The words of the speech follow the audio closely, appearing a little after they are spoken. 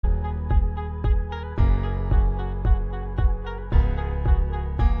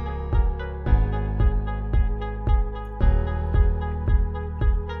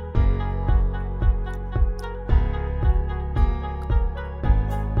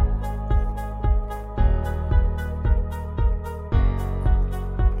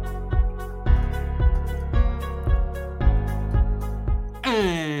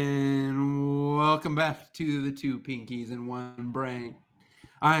welcome back to the Two Pinkies and One Brain.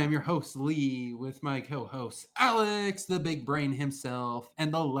 I am your host, Lee, with my co-host, Alex, the big brain himself,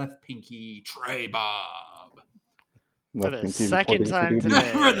 and the left pinky, Trey Bob. For Left the pinky second reporting for time duty.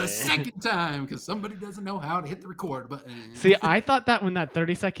 today. For the second time, because somebody doesn't know how to hit the record button. See, I thought that when that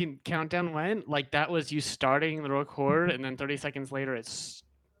 30-second countdown went, like that was you starting the record, and then 30 seconds later,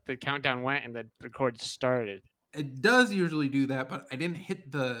 the countdown went and the record started. It does usually do that, but I didn't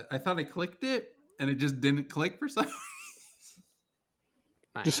hit I thought I clicked it, and it just didn't click for some reason.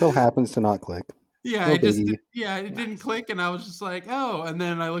 Nice. Just so happens to not click. Yeah, No it just biggie. it didn't click, and I was just like, oh, and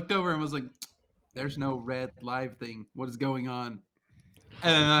then I looked over and was like, there's no red live thing. What is going on?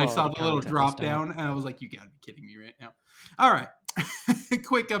 And then I saw the little content was drop down. down, and I was like, you gotta be kidding me right now. All right.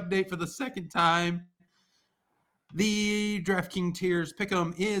 Quick update for the second time. The DraftKings tiers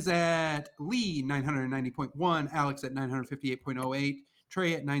pick'em is at Lee 990.1, Alex at 958.08,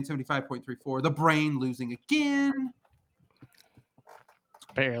 Trey at 975.34. The brain losing again.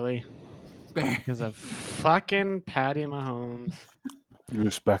 Barely. Because of fucking Patty Mahomes. You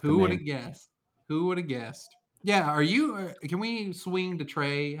respect Who the would name. have guessed? Who would have guessed? Yeah, are you? Can we swing to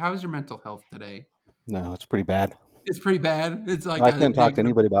Trey? How's your mental health today? No, it's pretty bad. It's pretty bad. It's like I can't talk to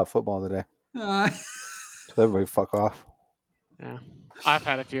anybody about football today. So everybody fuck off. Yeah. I've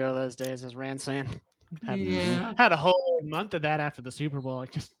had a few of those days as Rand saying. Yeah. Had a whole month of that after the Super Bowl.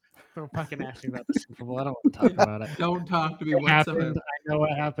 Like, just don't fucking ask me about the Super Bowl. I don't want to talk about it. Don't talk to me What whatsoever. happened? I know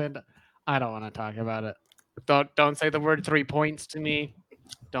what happened. I don't want to talk about it. Don't say the word 3 points to me.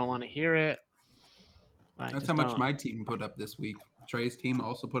 Don't want to hear it. That's how much my team put up this week. Trey's team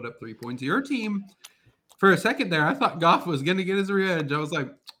also put up 3 points. Your team, for a second there, I thought Goff was going to get his revenge. I was like,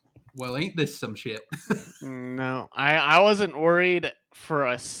 well, ain't this some shit? No, I wasn't worried for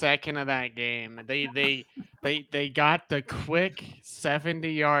a second of that game. They got the quick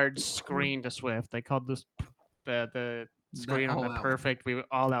 70-yard screen to Swift. They called this the screen on the all-out. perfect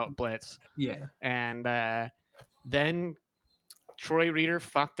all out blitz. Yeah. And then Troy Reader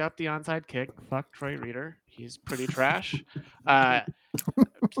fucked up the onside kick. Fuck Troy Reader. He's pretty trash.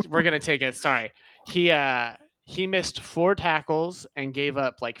 We're gonna take it. Sorry. He missed 4 tackles and gave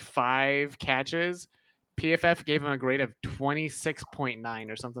up like 5 catches. PFF gave him a grade of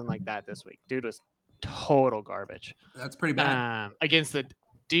 26.9 or something like that this week. Dude was total garbage. That's pretty bad. Against the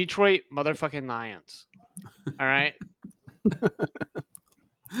Detroit motherfucking Lions. All right.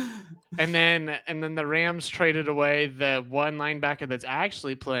 And then the Rams traded away the one linebacker that's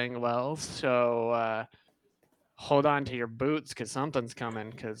actually playing well. So hold on to your boots because something's coming.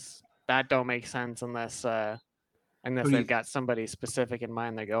 Because that don't make sense unless they've got somebody specific in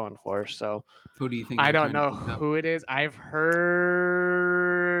mind they're going for. So who do you think? I don't know who it is. I've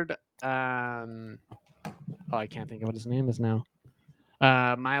heard. I can't think of what his name is now.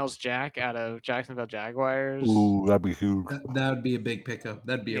 Miles Jack out of Jacksonville Jaguars. Ooh, that'd be huge. That would be a big pickup.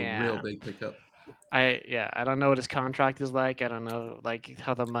 That'd be a real big pickup. I don't know what his contract is like. I don't know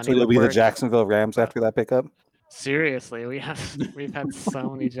how the money. So you'll be work. the Jacksonville Rams after that pickup? Seriously, we've had so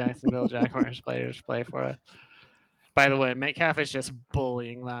many Jacksonville Jaguars players play for us. By the way, Metcalf is just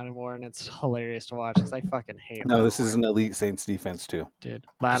bullying Lattimore, and it's hilarious to watch because I fucking hate. No, Lattimore. This is an elite Saints defense too. Dude,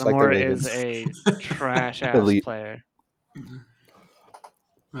 Lattimore is a trash ass player.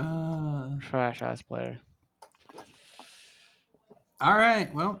 Trash ass player. All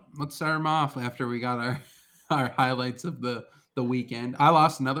right. Well, let's start them off after we got our highlights of the weekend. I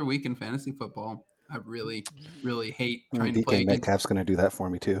lost another week in fantasy football. I really, really hate trying to play. Metcalf's going to do that for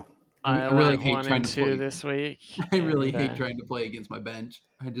me too. I really hate trying to play this week. I really hate trying to play against my bench.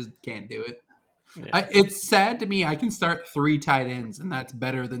 I just can't do it. Yeah. It's sad to me. I can start 3 tight ends, and that's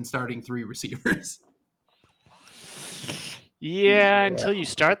better than starting 3 receivers. Yeah, until you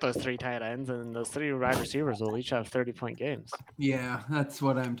start those 3 tight ends, and those 3 wide receivers will each have 30-point games. Yeah, that's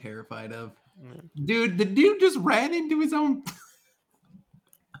what I'm terrified of. Yeah. Dude, the dude just ran into his own.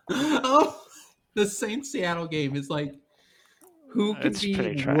 Oh, the Saints Seattle game is like, who could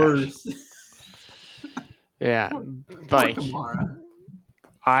be worse? Yeah,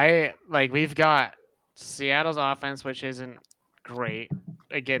 we've got Seattle's offense, which isn't great,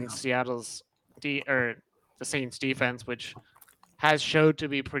 against Seattle's the Saints defense, which has showed to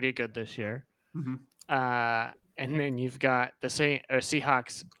be pretty good this year. Mm-hmm. And then you've got the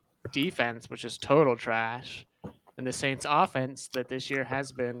Seahawks defense, which is total trash, and the Saints offense that this year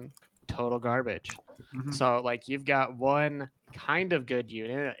has been total garbage. Mm-hmm. So you've got one kind of good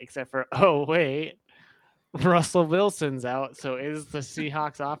unit, except for Russell Wilson's out. So is the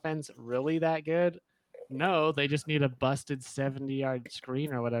Seahawks offense really that good? No, they just need a busted 70-yard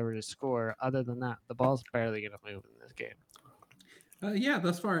screen or whatever to score. Other than that, the ball's barely going to move in this game. Yeah,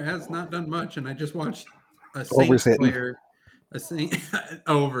 thus far it has not done much, and I just watched a Over's Saints hitting. player.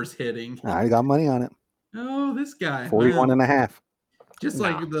 Over's hitting. I got money on it. Oh, this guy. 41.5. Just No.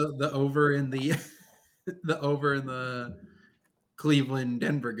 like the over in the the over in the Cleveland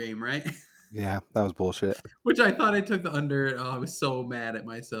Denver game, right? Yeah, that was bullshit. Which I thought I took the under. Oh, I was so mad at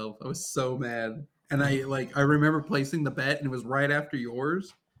myself. I was so mad. And I remember placing the bet and it was right after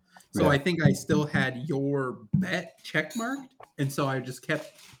yours. So Yeah. I think I still had your bet check marked. And so I just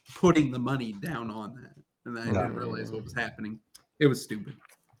kept putting the money down on that. And I didn't realize what was happening. It was stupid.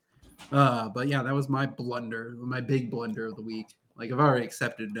 But yeah, that was my blunder, my big blunder of the week. Like I've already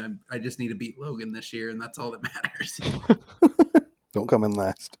accepted. I just need to beat Logan this year, and that's all that matters. Don't come in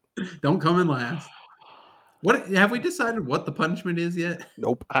last. Don't come in last. What have we decided what the punishment is yet?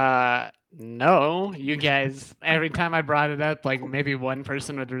 Nope. No, you guys. Every time I brought it up, like maybe one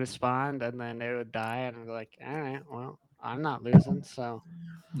person would respond, and then it would die, and I'd be like, all right, well, I'm not losing, so.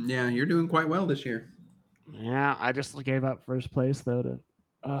 Yeah, you're doing quite well this year. Yeah, I just gave up first place though.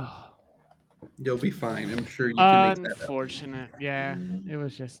 You'll be fine. I'm sure you can make that up. Unfortunate. Yeah, it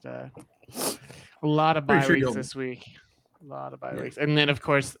was just a lot of Pretty bye sure weeks you'll- this week. A lot of bye Yeah. weeks, and then of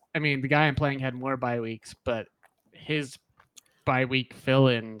course, I mean, the guy I'm playing had more bye weeks, but his bye week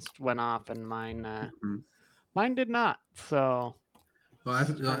fill-ins went off, and mine did not. So Well, how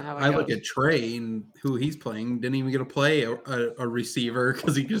it I look goes. at Trey and who he's playing. Didn't even get to play a receiver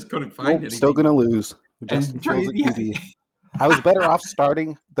because he just couldn't find anything. Still gonna lose. Justin And Trey, Fields at QB. I was better off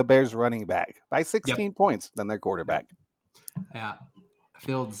starting the Bears running back by 16 points than their quarterback. Yeah,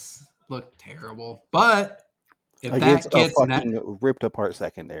 Fields looked terrible, but if Against that gets a fucking ripped apart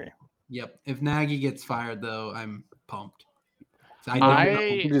secondary. if Nagy gets fired though, I'm pumped. So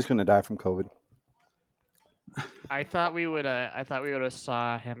You're just gonna die from COVID. I thought we would have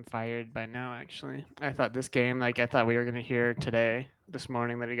saw him fired by now. Actually, I thought this game, I thought we were gonna hear this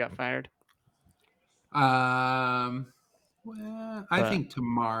morning that he got fired. Well, I think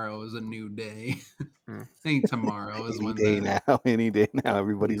tomorrow is a new day. Hmm. I think tomorrow is Any day now.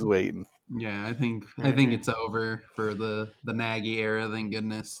 Everybody's waiting. Yeah, I think it's over for the Nagy era. Thank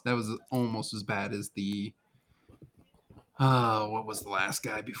goodness. That was almost as bad as the what was the last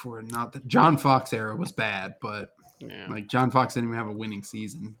guy before? Not the John Fox era was bad, but like John Fox didn't even have a winning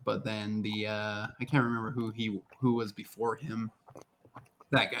season. But then the I can't remember who was before him.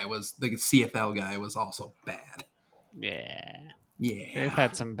 That guy was the CFL guy was also bad. Yeah. Yeah. They've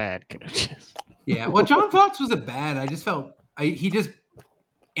had some bad coaches. Yeah. Well, John Fox wasn't bad. I just felt he just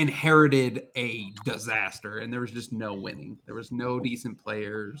inherited a disaster, and there was just no winning. There was no decent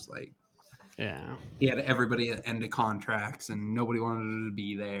players. Like, yeah, he had everybody at end of contracts, and nobody wanted to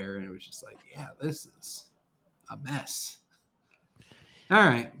be there. And it was just like, yeah, this is a mess. All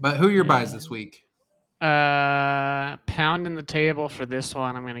right, but who are your buys this week? Pounding the table for this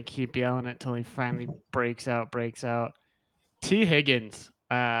one. I'm gonna keep yelling it till he finally breaks out. T. Higgins.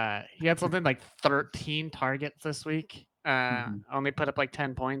 He had something like 13 targets this week. Only put up like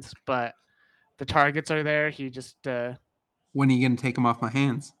 10 points, but the targets are there. He just when are you gonna take him off my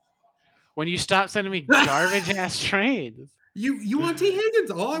hands? When you stop sending me garbage ass trades. You want T.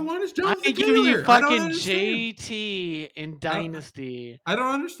 Higgins? All I want is Jonathan I'm Taylor. giving you fucking JT in Dynasty. I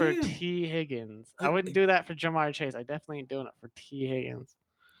don't understand. For T. Higgins. I wouldn't do that for Jamar Chase. I definitely ain't doing it for T. Higgins.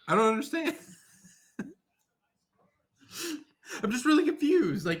 I don't understand. I'm just really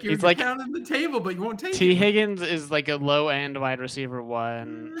confused. Like you're counting the table, but you won't take T. Higgins is like a low end wide receiver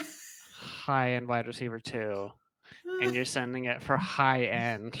 1, high end wide receiver 2, and you're sending it for high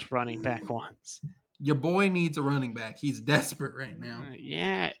end running back 1s. Your boy needs a running back. He's desperate right now.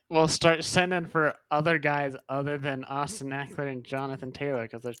 Yeah, well, start sending for other guys other than Austin Eckler and Jonathan Taylor,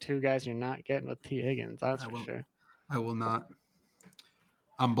 because there's 2 guys you're not getting with T. Higgins. That's for sure. I will not.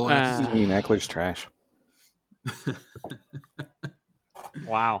 I'm blessed. Eckler's trash.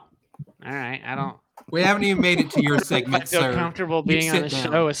 Wow. All right. I don't. We haven't even made it to your segment, I feel sir. comfortable being on the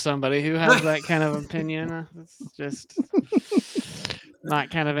show with somebody who has that kind of opinion. It's just not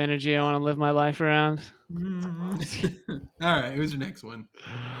kind of energy I want to live my life around. All right. Who's your next one?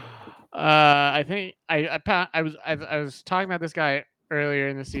 I think I was talking about this guy earlier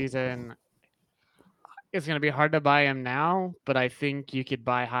in the season. It's going to be hard to buy him now, but I think you could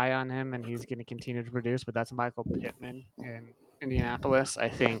buy high on him and he's going to continue to produce. But that's Michael Pittman in Indianapolis. I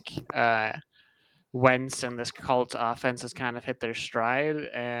think Wentz and this Colts offense has kind of hit their stride,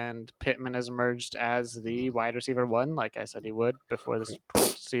 and Pittman has emerged as the wide receiver 1, like I said he would before this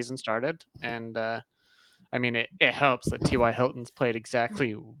season started. And I mean, it helps that T.Y. Hilton's played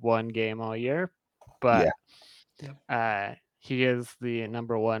exactly 1 game all year, but he is the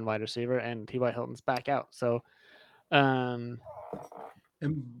number 1 wide receiver, and T.Y. Hilton's back out. So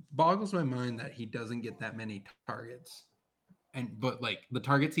It boggles my mind that he doesn't get that many targets. But like the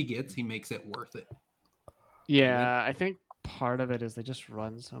targets he gets, he makes it worth it. Yeah, I think part of it is they just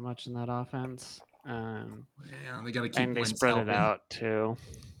run so much in that offense. Yeah, they got to keep And they Wentz spread it healthy. out too.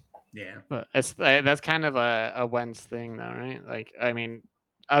 Yeah. But that's kind of a Wentz thing, though, right? Like, I mean,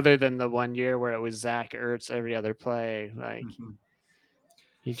 other than the 1 year where it was Zach Ertz every other play, like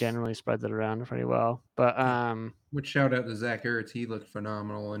he generally spreads it around pretty well. But Which shout out to Zach Ertz, he looked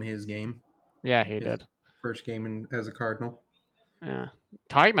phenomenal in his game. Yeah, he His did. First game as a Cardinal. Yeah.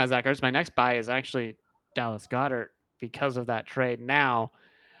 Talking about Zach Ertz, my next buy is actually Dallas Goedert because of that trade. Now,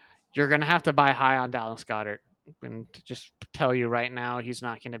 you're going to have to buy high on Dallas Goedert. And to just tell you right now, he's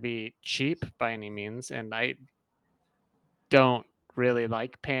not going to be cheap by any means. And I don't really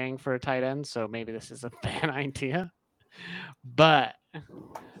like paying for a tight end, so maybe this is a bad idea. But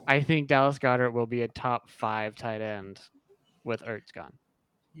I think Dallas Goedert will be a top 5 tight end with Ertz gone.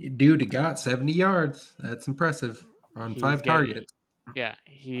 Dude, he got 70 yards. That's impressive on 5 targets. Yeah,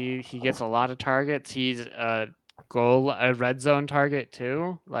 he gets a lot of targets. He's a red zone target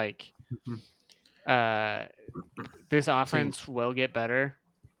too. Like, this offense will get better.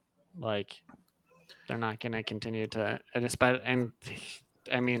 Like, they're not going to continue to, and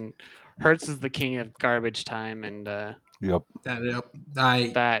I mean, Hurts is the king of garbage time, and Yep.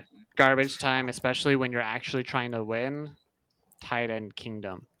 that garbage time, especially when you're actually trying to win, tight end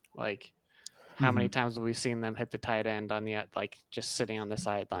kingdom. Like, how many times have we seen them hit the tight end on the like just sitting on the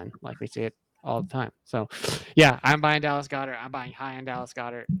sideline? Like, we see it all the time. So, yeah, I'm buying Dallas Goedert. I'm buying high on Dallas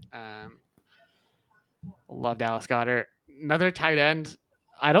Goedert. Love Dallas Goedert. Another tight end.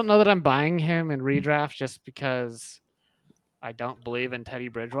 I don't know that I'm buying him in redraft just because I don't believe in Teddy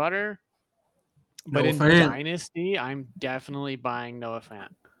Bridgewater. But in Dynasty, I'm definitely buying Noah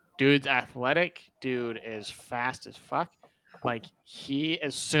Fant. Dude's athletic. Dude is fast as fuck. Like,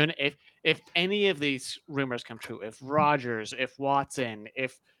 if any of these rumors come true, if Rodgers, if Watson,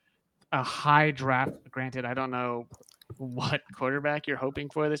 if a high draft, granted, I don't know what quarterback you're hoping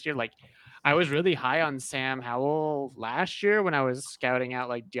for this year. Like, I was really high on Sam Howell last year when I was scouting out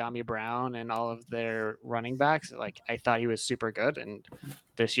like De'Ami Brown and all of their running backs. Like, I thought he was super good, and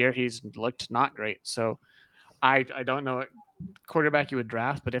this year he's looked not great. So I don't know what quarterback you would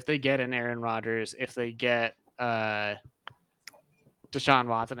draft, but if they get an Aaron Rodgers, if they get Deshaun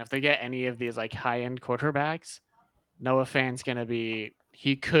Watson, if they get any of these like high end quarterbacks, Noah Fant's gonna be.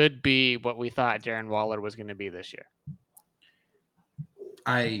 He could be what we thought Darren Waller was going to be this year.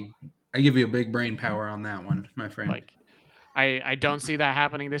 I give you a big brain power on that one, my friend. Like, I don't see that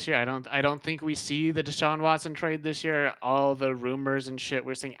happening this year. I don't think we see the Deshaun Watson trade this year. All the rumors and shit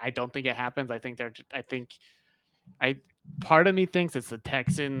we're seeing, I don't think it happens. Part of me thinks it's the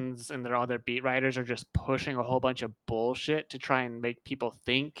Texans and all their beat writers are just pushing a whole bunch of bullshit to try and make people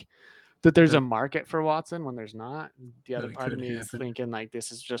think that there's a market for Watson when there's not. The other part of me is thinking like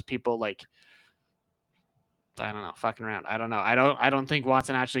this is just people like, I don't know, fucking around. I don't know. I don't think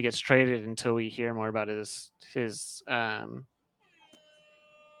Watson actually gets traded until we hear more about his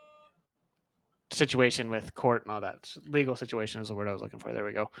situation with court and all that. Legal situation is the word I was looking for. There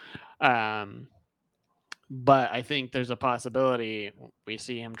we go. But I think there's a possibility we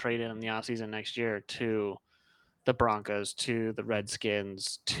see him traded in the offseason next year to the Broncos, to the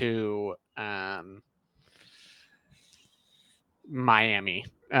Redskins, to Miami.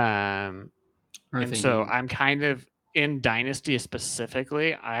 And so I'm kind of in Dynasty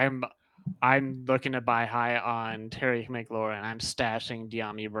specifically. I'm looking to buy high on Terry McLaurin. I'm stashing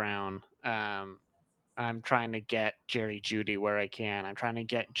De'Ami Brown. I'm trying to get Jerry Jeudy where I can. I'm trying to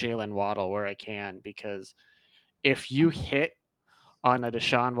get Jalen Waddle where I can, because if you hit on a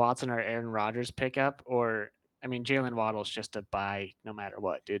Deshaun Watson or Aaron Rodgers pickup, Jalen Waddle's just a buy no matter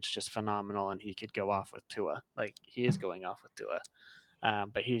what. Dude's just phenomenal, and he could go off with Tua. Like, he is going off with Tua.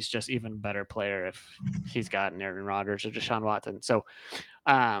 But he's just even better player if he's got an Aaron Rodgers or Deshaun Watson. So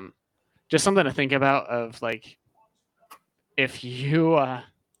just something to think about of like, if you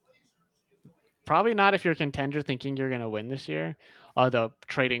probably not if you're a contender thinking you're going to win this year, although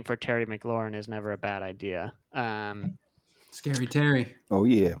trading for Terry McLaurin is never a bad idea. Scary Terry. Oh,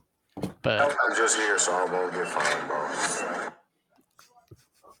 yeah. But I'm just here, so I won't get fined, bro.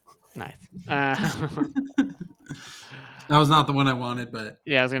 Nice. That was not the one I wanted, but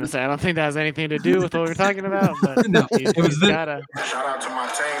yeah, I was gonna say I don't think that has anything to do with what we're talking about. But no, it was shout out to my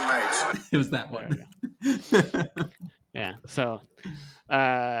teammates. It was that one. Yeah. So,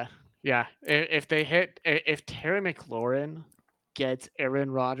 yeah, if Terry McLaurin gets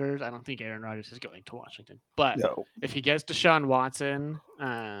Aaron Rodgers, I don't think Aaron Rodgers is going to Washington. But if he gets Deshaun Watson,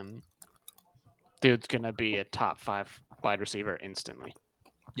 dude's gonna be a top 5 wide receiver instantly.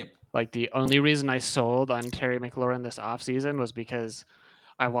 Yep. Like the only reason I sold on Terry McLaurin this offseason was because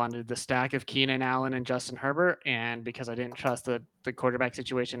I wanted the stack of Keenan Allen and Justin Herbert, and because I didn't trust the quarterback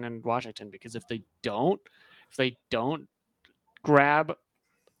situation in Washington. Because if they don't grab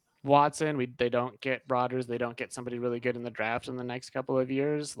Watson, they don't get Rodgers, they don't get somebody really good in the draft in the next couple of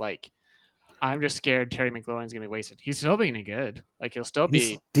years. Like, I'm just scared Terry McLaurin's gonna be wasted. He's still being good. Like, he'll still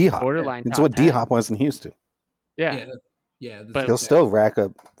He's be D-Hop. borderline. It's top what 10. D-Hop was in Houston. Yeah. Yeah. But- He'll still rack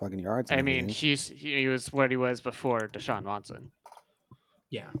up fucking yards. and I mean, everything. he was what he was before Deshaun Watson.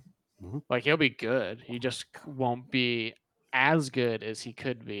 Yeah. Like, he'll be good. He just won't be as good as he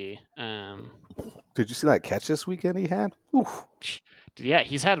could be. Did you see that catch this weekend he had? Oof. Yeah,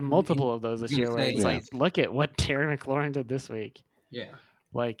 he's had multiple of those this was gonna year. Where say, it's yeah. like, look at what Terry McLaurin did this week. Yeah.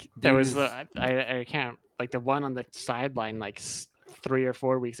 Like, there was Dude I can't, like, the one on the sideline like 3 or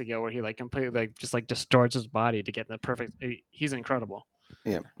 4 weeks ago where he like completely like just like distorts his body to get the perfect. He's incredible.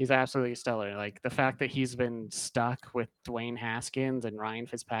 Yeah. He's absolutely stellar. Like, the fact that he's been stuck with Dwayne Haskins and Ryan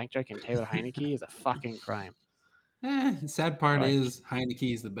Fitzpatrick and Taylor Heineke is a fucking crime. The sad part Like- is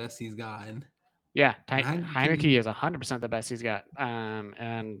Heineke is the best he's gotten. Yeah, Heineke- Heineke is 100% the best he's got.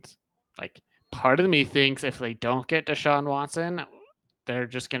 And like, part of me thinks if they don't get Deshaun Watson, they're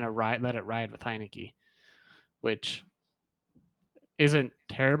just gonna let it ride with Heineke, which isn't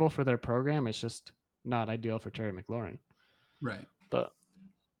terrible for their program. It's just not ideal for Terry McLaurin. Right. But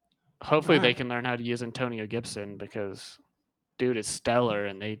hopefully they Alright. can learn how to use Antonio Gibson, because dude is stellar,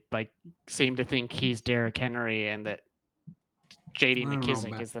 and they like seem to think he's Derrick Henry and that JD I don't know McKissick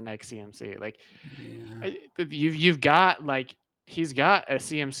about- is the next CMC. Like, Yeah. you've got, like, he's got a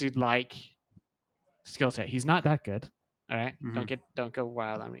CMC like skill set. He's not that good. All right? Mhm. Don't go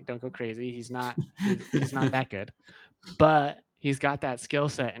wild on me. Don't go crazy. He's not not that good. But he's got that skill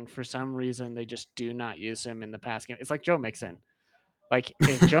set, and for some reason they just do not use him in the pass game. It's like Joe Mixon. Like,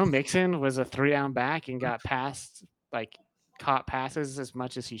 if Joe Mixon was a 3-down back and got caught passes as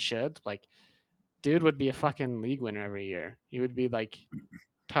much as he should, like, dude would be a fucking league winner every year. He would be like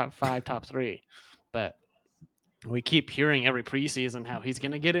top 5, top 3. But we keep hearing every preseason how he's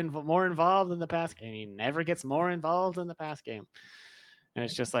going to get more involved in the pass game. He never gets more involved in the pass game. And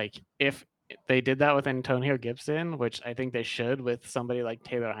it's just like, if they did that with Antonio Gibson, which I think they should with somebody like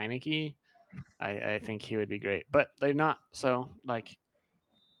Taylor Heineke, I think he would be great. But they're not. So, like,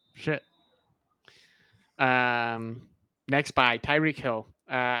 shit. Next buy, Tyreek Hill.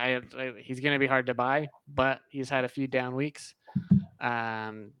 He's going to be hard to buy, but he's had a few down weeks.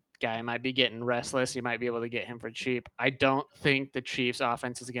 Guy might be getting restless. You might be able to get him for cheap. I don't think the Chiefs'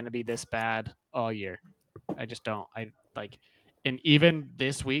 offense is going to be this bad all year. I just don't. And even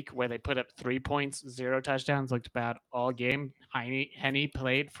this week where they put up 3 points, 0 touchdowns, looked bad all game. Henne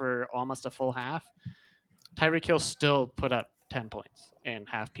played for almost a full half. Tyreek Hill still put up 10 points in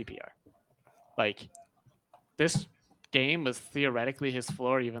half PPR. Like, this game was theoretically his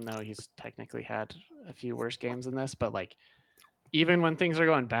floor, even though he's technically had a few worse games than this. But, like, even when things are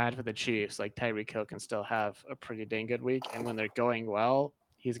going bad for the Chiefs, like, Tyreek Hill can still have a pretty dang good week. And when they're going well,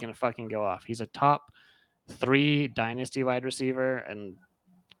 he's going to fucking go off. He's a top 3 dynasty wide receiver and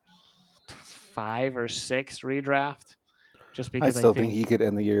 5 or 6 redraft. Just I because still think he could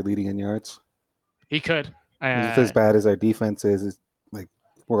end the year leading in yards. he could. It's as bad as our defense is, like,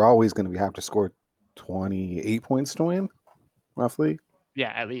 we're always going to have to score 28 points to win, roughly,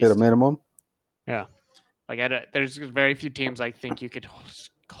 Yeah, at least. at a minimum. Like, there's very few teams I think you could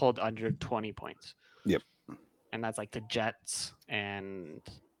hold under 20 points. Yep. And that's like the Jets and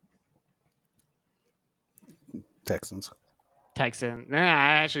Texans. Texans. Nah,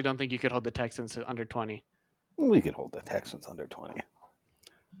 I actually don't think you could hold the Texans to under 20. We could hold the Texans under 20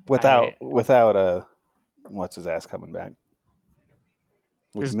 without what's his ass coming back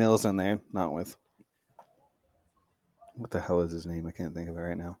with Is- Mills in there, not with what the hell is his name? I can't think of it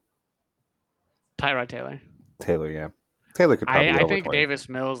right now. Tyrod Taylor. Taylor, yeah. Taylor could probably I over think 20. Davis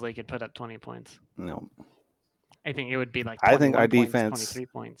Mills, they could put up 20 points. No, I think it would be like I think our 21 points, defense 23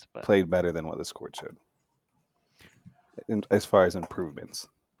 points. But played better than what the score showed. As far as improvements.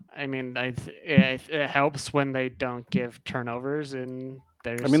 I mean, it helps when they don't give turnovers in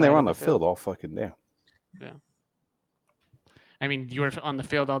their. I mean, they side were of on the field all fucking day. I mean, you were on the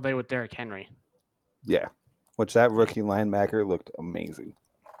field all day with Derrick Henry. Yeah. Which that rookie linebacker looked amazing.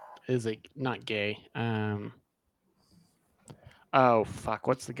 Is it not gay? Oh fuck!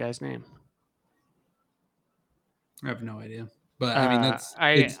 What's the guy's name? I have no idea. But I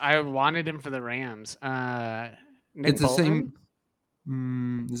mean, I wanted him for the Rams. Nick it's the Bolton?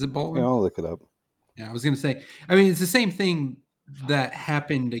 same. Is it Bolton? I'll look it up. Yeah, I was gonna say. I mean, it's the same thing that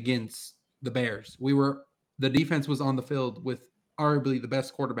happened against the Bears. The defense was on the field with arguably the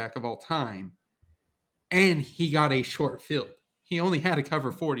best quarterback of all time, and he got a short field. He only had to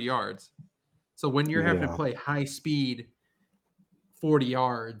cover 40 yards. So when you're having to Yeah. play high speed 40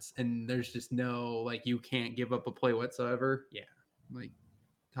 yards and there's just no, like, you can't give up a play whatsoever. Yeah. Like,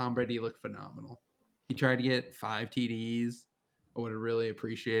 Tom Brady looked phenomenal. He tried to get 5 TDs. I would have really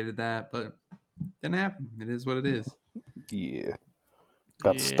appreciated that, but didn't happen. It is what it is. Yeah.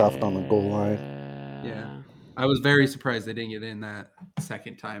 Got stuffed on the goal line. Yeah. I was very surprised they didn't get in that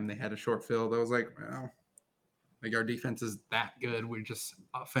second time they had a short field. I was like, well, like, our defense is that good. We're just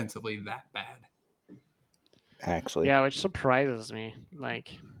offensively that bad. Actually. Yeah, which surprises me.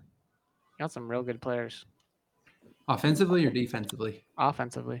 Like, you got some real good players Offensively or defensively?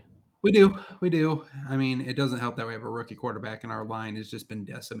 offensively. We do. I mean, it doesn't help that we have a rookie quarterback and our line has just been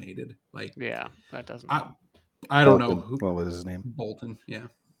decimated. Like, Yeah, that doesn't. I don't know Bolton. who. What was his name? Bolton. Yeah.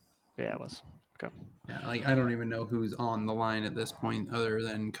 Yeah, it was. Okay. Yeah. Like, I don't even know who's on the line at this point other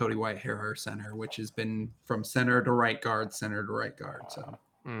than Cody Whitehair, our center, which has been from center to right guard, center to right guard. So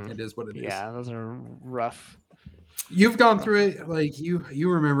it is what it is. Yeah, those are rough. You've gone through it. Like, you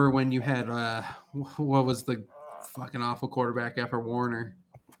remember when you had what was the fucking awful quarterback after Warner?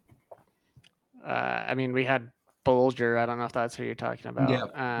 I mean, we had Bulger. I don't know if that's who you're talking about.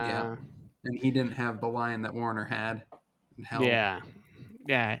 Yep, yeah. And he didn't have the line that Warner had. Hell. Yeah.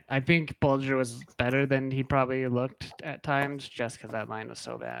 I think Bulger was better than he probably looked at times, just because that line was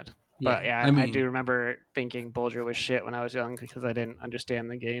so bad. But yeah, I do remember thinking Bulger was shit when I was young because I didn't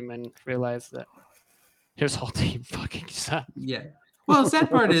understand the game and realized that his whole team fucking sucked. Yeah. Well, the sad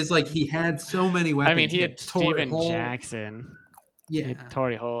part is, like, he had so many weapons. I mean, he had Torrey Steven Holt. Jackson. Yeah. He had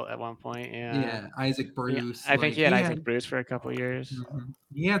Torrey Holt at one point. Yeah. Isaac Bruce. I think he had Isaac Bruce for a couple of years. Mhm.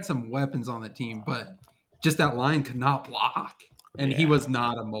 He had some weapons on the team, but just that line could not block. And he was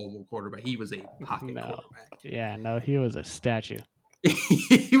not a mobile quarterback. He was a pocket quarterback. Yeah, no, he was a statue.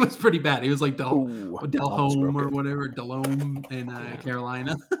 He was pretty bad. He was like Ooh, Delhomme or whatever, Delhomme in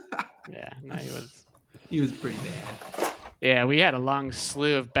Carolina. Yeah, no, he was pretty bad. Yeah, we had a long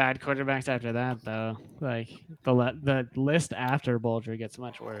slew of bad quarterbacks after that, though. Like, the list after Bulger gets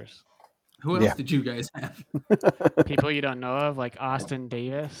much worse. Who else did you guys have? People you don't know of, like Austin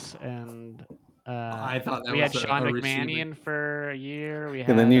Davis, and I thought that we was had Sean a McManion for a year.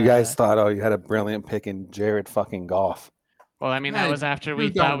 And then you guys thought, oh, you had a brilliant pick in Jared fucking Goff. Well, I mean, that was after we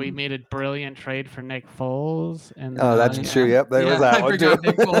thought we made a brilliant trade for Nick Foles. And that's true. Yep, there was that one too.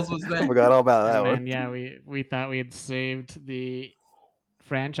 Nick Foles was there. Forgot all about that one. And yeah, we thought we had saved the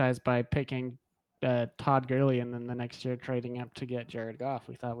franchise by picking Todd Gurley, and then the next year trading up to get Jared Goff.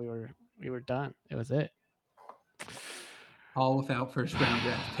 We thought we were done. It was it. All without first round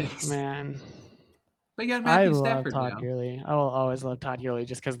draft picks. Man. But you got I Matthew love Stafford Todd now. Gurley. I will always love Todd Gurley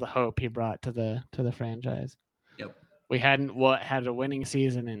just because the hope he brought to the franchise. Yep. We had a winning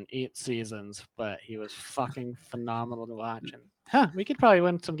season in 8 seasons, but he was fucking phenomenal to watch. And we could probably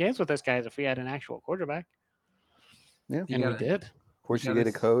win some games with this guys if we had an actual quarterback. Yeah, and we did. Of course, you get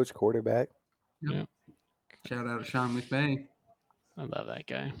a coach, quarterback. Yep. Shout out to Sean McVay. I love that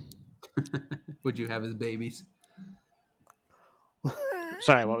guy. Would you have his babies?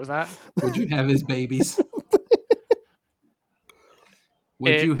 Sorry, what was that? Would you have his babies?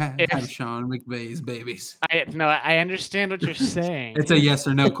 Would you have Sean McVay's babies? I understand what you're saying. It's a yes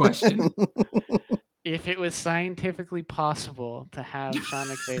or no question. If it was scientifically possible to have Sean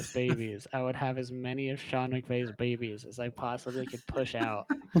McVay's babies, I would have as many of Sean McVay's babies as I possibly could push out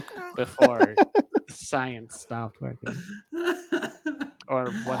before science stopped working.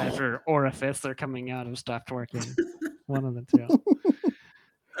 Or whatever orifice they're coming out of stopped working. One of the two.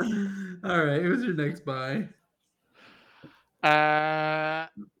 All right, who's your next buy?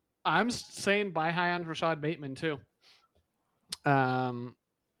 I'm saying buy high on Rashad Bateman too.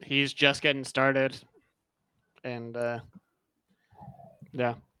 He's just getting started, and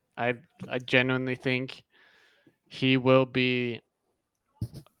yeah, I genuinely think he will be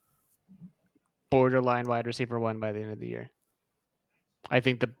borderline wide receiver 1 by the end of the year. I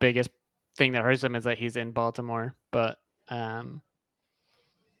think the biggest thing that hurts him is that he's in Baltimore, but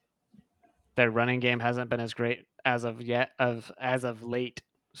their running game hasn't been as great as of late.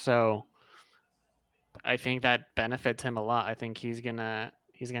 So I think that benefits him a lot. I think he's gonna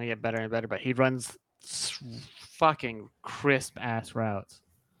get better and better, but he runs fucking crisp ass routes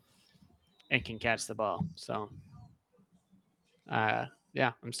and can catch the ball. So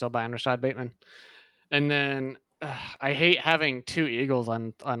yeah, I'm still buying Rashad Bateman. And then I hate having 2 Eagles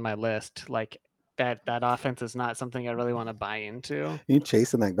on my list. Like that offense is not something I really want to buy into. You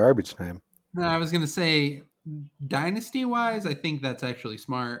chasing that garbage time. No, I was gonna say dynasty wise, I think that's actually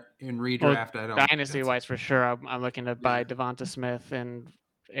smart. In Well, redraft, I don't. dynasty wise, for sure, I'm looking to buy Yeah. Devonta Smith, and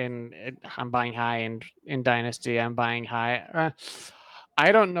I'm buying high, and in dynasty, I'm buying high.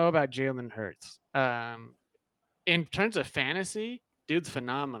 I don't know about Jalen Hurts. In terms of fantasy, dude's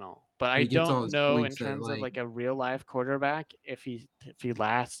phenomenal, but I He gets all don't his know in points at, terms of like- like a real life quarterback if he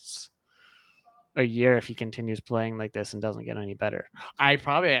lasts a year, if he continues playing like this and doesn't get any better. I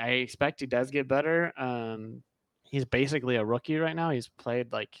expect he does get better. He's basically a rookie right now. He's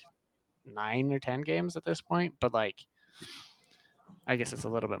played like 9 or 10 games at this point, but like I guess it's a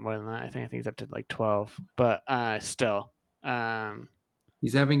little bit more than that. I think he's up to like 12, but still.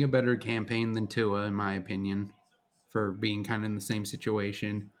 He's having a better campaign than Tua, in my opinion, for being kind of in the same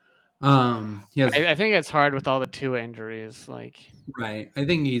situation. He has I think it's hard with all the 2 injuries. Like, right. I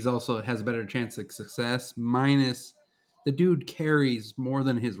think he's also has a better chance of success. Minus the dude carries more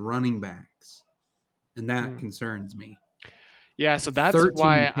than his running backs, and that concerns me. yeah, so that's 13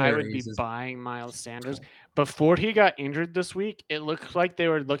 why I would be carries is- buying Miles Sanders. Before he got injured this week, it looked like they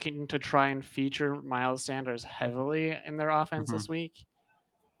were looking to try and feature Miles Sanders heavily in their offense this week.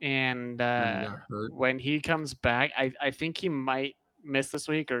 And When he got hurt. when he comes back, I think he might miss this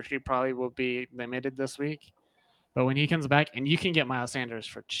week, or he probably will be limited this week. But when he comes back, and you can get Miles Sanders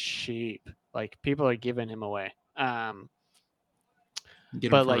for cheap, like people are giving him away. Get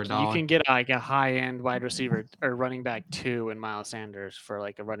him But for like you $1. can get like a high end wide receiver or running back 2 in Miles Sanders for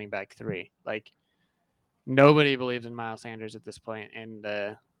like a running back 3. Like nobody believes in Miles Sanders at this point, and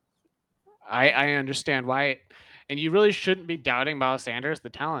I understand why. And you really shouldn't be doubting Miles Sanders. The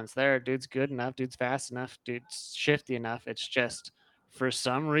talent's there. Dude's good enough. Dude's fast enough. Dude's shifty enough. It's just for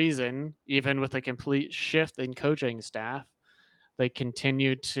some reason, even with a complete shift in coaching staff, they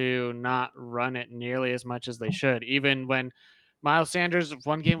continue to not run it nearly as much as they should. Even when Miles Sanders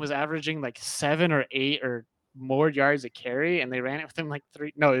one game was averaging like 7 or 8 or more yards a carry, and they ran it with him like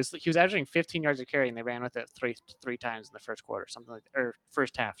 3. No, he was averaging 15 yards a carry, and they ran with it three times in the first quarter, something like, or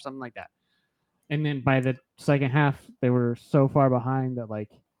first half, something like that. And then by the second half, they were so far behind that like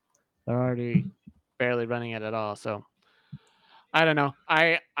They're already barely running it at all. So I don't know.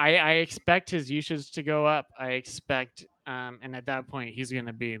 I expect his usage to go up. I expect, and at that point, he's going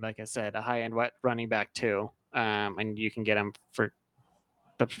to be, like I said, a high end running back 2. And you can get him for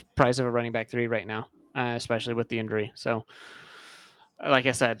the price of a running back 3 right now, especially with the injury. So, like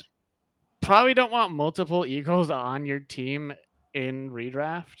I said, probably don't want multiple Eagles on your team in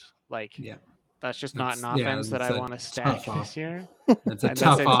redraft. Like, Yeah. that's just not an That's- yeah, offense that that's I a want to stack tough this year. That's a And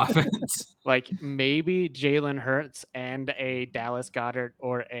tough that's offense. Like maybe Jalen Hurts and a Dallas Goedert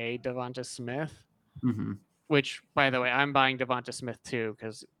or a Devonta Smith. Mhm. Which, by the way, I'm buying Devonta Smith too,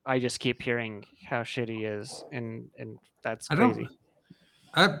 because I just keep hearing how shit he is, and that's I don't- crazy.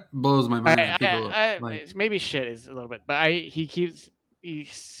 That blows my mind. that people like, Maybe shit is a little bit, but he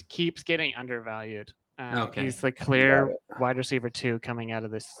keeps getting undervalued. Okay. He's the clear wide receiver 2 coming out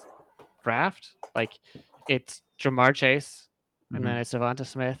of this draft. Like it's Jamar Chase, and then it's Devonta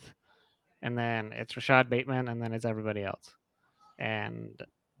Smith, and then it's Rashad Bateman, and then it's everybody else. And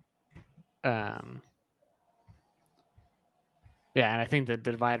yeah, and I think the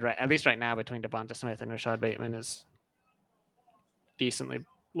divide, at least right now, between Devonta Smith and Rashad Bateman is decently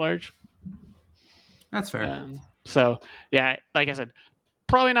large. that's fair. So yeah, like I said,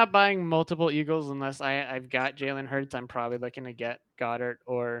 probably not buying multiple Eagles unless I've got Jalen Hurts. I'm probably looking to get Goddard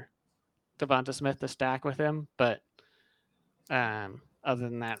or Devonta Smith to stack with him. But other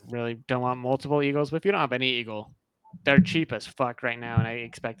than that, really don't want multiple Eagles. But if you don't have any Eagle, they're cheap as fuck right now, and I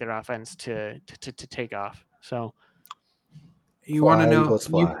expect their offense to take off. So You want to know? Eagles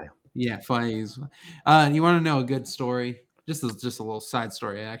fly. Flies. You want to know a good story? Just a little side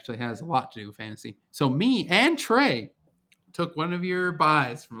story. It actually has a lot to do with fantasy. So me and Trey took one of your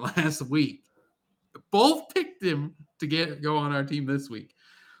buys from last week. Both picked him to go on our team this week.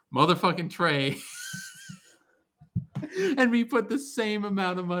 Motherfucking Trey and me put the same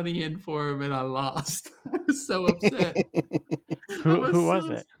amount of money in for him, and I lost. I was so upset. who was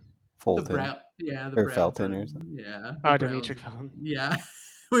it? Fulton. The Brown, the Or Browns Felton are- or something. Yeah. Oh, the Dimitri Browns- Felton. Yeah.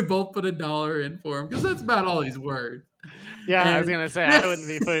 We both put $1 in for him because that's about all he's worth. Yeah, I was And- gonna say I wouldn't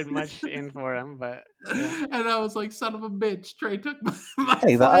be putting much in for him, but yeah. And I was like, son of a bitch, Trey took my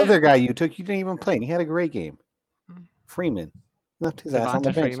Hey, the plan. other guy you took, you didn't even play. And he had a great game. Freeman. Left his ass on the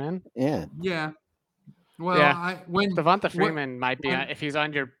Devonta bench. Freeman. Yeah. Yeah. Well, Yeah. Devonta what- Freeman might be when- if he's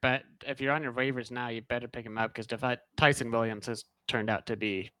on your if you're on your waivers now, you better pick him up because Tyson Williams has turned out to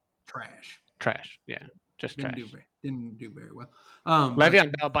be trash. Yeah, just Didn't trash. didn't do very well.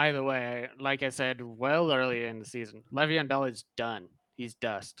 Le'Veon Bell, by the way, like I said, well earlier in the season, Le'Veon Bell is done. He's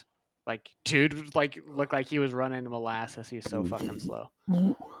dust. Like, dude, like looked like he was running molasses. He's so fucking slow.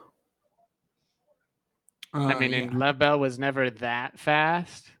 I mean, and Lev Bell was never that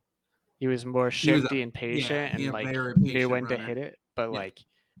fast. He was more He was shifty and patient, he and a like very knew patient when to runner. hit it. But Yeah. like,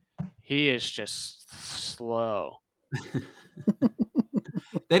 he is just slow.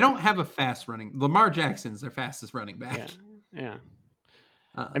 They don't have a fast running. Lamar Jackson's their fastest running back. Yeah, yeah.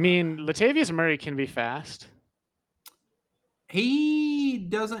 Uh, I mean, Latavius Murray can be fast. he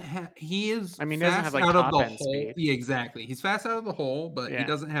doesn't have. He is. I mean, he doesn't fast have, like, out of the top-end hole. speed. Yeah, exactly. He's fast out of the hole, but he Yeah.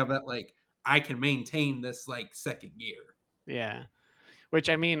 doesn't have that like I can maintain this like second gear. Yeah. Which,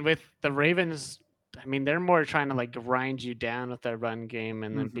 I mean, with the Ravens, I mean, they're more trying to like grind you down with their run game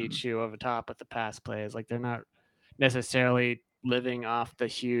and then beat you over top with the pass plays. Like, they're not necessarily living off the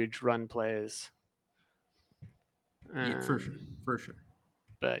huge run plays. Yeah, for sure, for sure.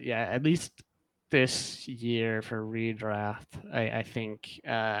 But yeah, at least this year for redraft, I think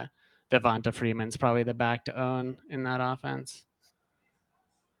Devonta Freeman's probably the back to own in that offense.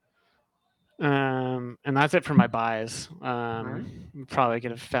 And that's it for my buys. Probably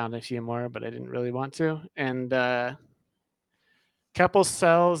could have found a few more, but I didn't really want to. And couple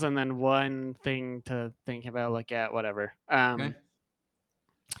sells and then one thing to think about, look at, whatever. Okay.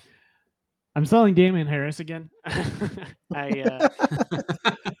 I'm selling Damian Harris again.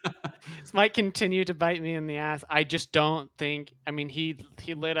 This might continue to bite me in the ass. I just don't think. I mean, he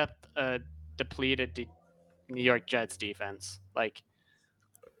lit up a depleted New York Jets defense. Like,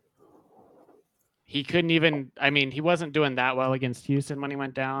 he couldn't even. I mean, he wasn't doing that well against Houston when he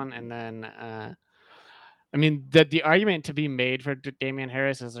went down, and then. I mean, the argument to be made for Damian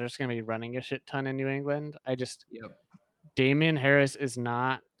Harris is they're just going to be running a shit ton in New England. Damian Harris is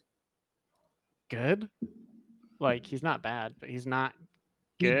not good. Like, he's not bad, but he's not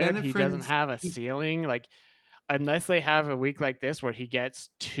good. He doesn't have a ceiling. Like, unless they have a week like this where he gets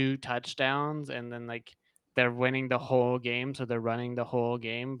 2 touchdowns and then like they're winning the whole game, so they're running the whole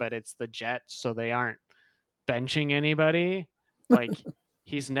game, but it's the Jets, so they aren't benching anybody. Like,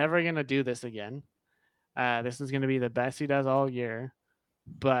 he's never gonna do this again. This is gonna be the best he does all year,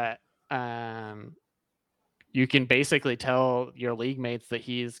 but you can basically tell your league mates that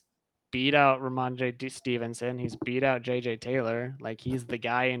he's beat out Ramondre Stevenson. He's beat out JJ Taylor. Like, he's the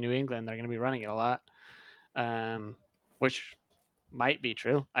guy in New England. They're going to be running it a lot, which might be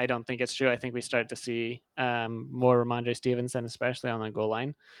true. I don't think it's true. I think we start to see more Ramondre Stevenson, especially on the goal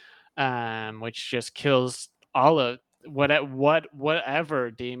line, which just kills all of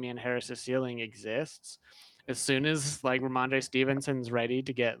whatever Damian Harris's ceiling exists. As soon as like Ramondre Stevenson's ready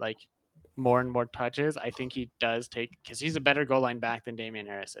to get like more and more touches, I think he does take, because he's a better goal line back than Damian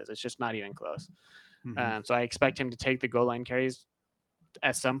Harris is. It's just not even close. So I expect him to take the goal line carries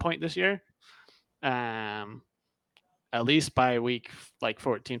at some point this year, at least by week like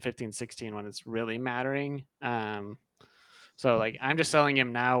 14, 15, 16 when it's really mattering. So like, I'm just selling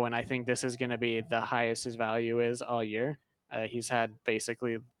him now when I think this is going to be the highest his value is all year. He's had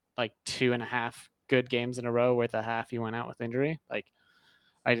basically like 2.5 good games in a row with a half he went out with injury. Like,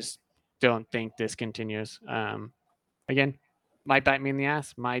 I just don't think this continues. Again, might bite me in the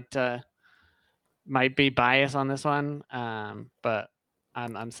ass. Might be biased on this one. But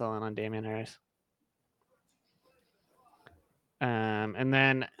I'm selling on Damian Harris. And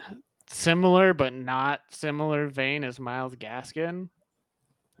then similar but not similar vein as Myles Gaskin.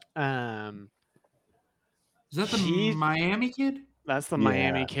 Is that the Miami kid? That's the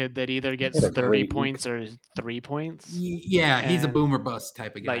Miami kid that either gets 30 points or 3 points. Yeah, he's a boomer bust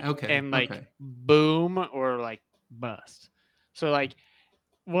type of guy. Like, okay. And like boom or like bust. So like,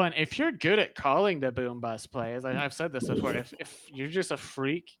 one, if you're good at calling the boom bust plays, I've said this before, if you're just a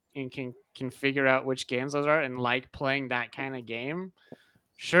freak and can figure out which games those are and like playing that kind of game,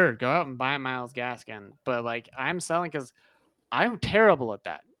 sure, go out and buy Myles Gaskin. But like, I'm selling because I'm terrible at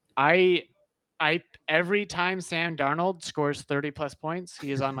that. I every time Sam Darnold scores 30 plus points,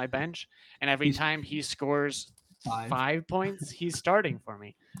 he is on my bench, and every time he scores 5 points, he's starting for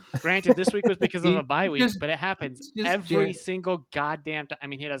me. Granted, this week was because of a bye week, but it happens every single goddamn time. I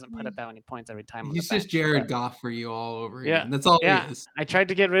mean, he doesn't put up that many points every time. He's just Jared Goff for you all over again. Yeah, That's all he is. I tried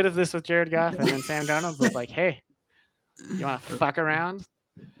to get rid of this with Jared Goff, and then Sam Darnold was like, "Hey, you want to fuck around?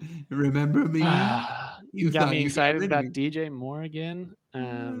 Remember me?" You got me excited about DJ Moore again.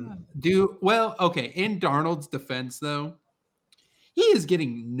 Well, okay. In Darnold's defense, though, he is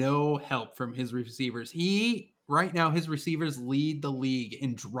getting no help from his receivers. Right now, his receivers lead the league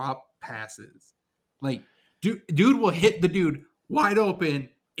in drop passes. Like, dude will hit the dude wide open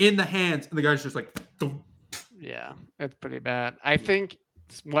in the hands, and the guy's just like, Dum. Yeah, it's pretty bad. I think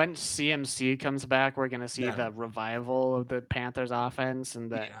once CMC comes back, we're going to see the revival of the Panthers offense and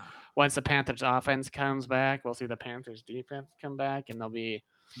the once the Panthers offense comes back, we'll see the Panthers defense come back, and they'll be.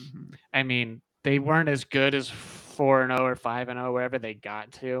 Mhm. I mean, they weren't as good as 4-0 or 5-0 wherever they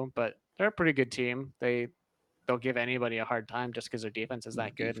got to, but they're a pretty good team. They'll give anybody a hard time just because their defense is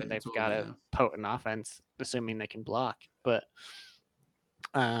that good, and they've Defense will, got yeah. a potent offense, assuming they can block. But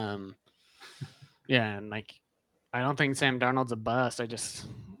yeah, and like I don't think Sam Darnold's a bust.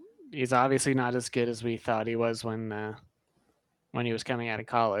 He's obviously not as good as we thought he was when he was coming out of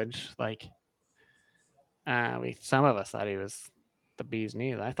college. Like some of us thought he was the bee's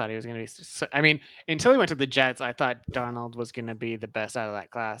knees. I thought he was going to be. I mean, until he went to the Jets, I thought Darnold was going to be the best out of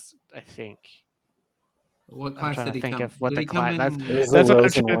that class. I think. What I'm class trying did to he think come? of what Did the he come class. That's in? It was that's the what I'm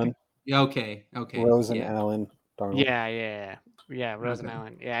Rosen trying to one. think. Yeah, okay. Rosen, yeah. Allen, Darnold. Yeah, Rosen Okay.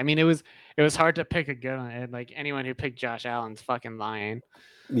 Allen. Yeah, I mean it was hard to pick a good one. And like anyone who picked Josh Allen's fucking lying.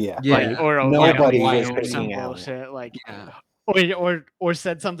 Yeah. Yeah. Like or Nobody was Ohio or picking some Allen. bullshit. Like Yeah. or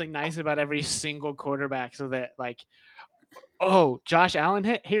said something nice about every single quarterback so that like, oh, Josh Allen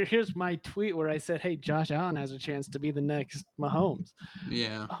hit here's my tweet where I said, hey, Josh Allen has a chance to be the next Mahomes.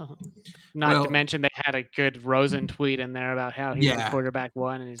 Yeah. Not to mention they had a good Rosen tweet in there about how he's the Yeah. quarterback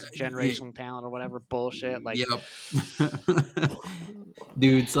one and he's generational talent or whatever bullshit. Like, Yep.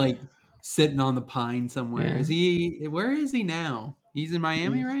 Dude's like sitting on the pine somewhere. Yeah. Where is he now? He's in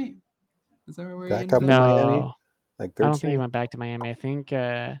Miami, right? Is that where he Back ended up up? in Miami, no, like I don't think he 13. went back to Miami. I think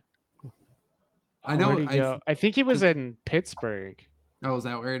I where know. did he go? I think he was in Pittsburgh. Oh, is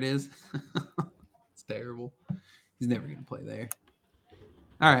that where it is? It's terrible. He's never gonna play there.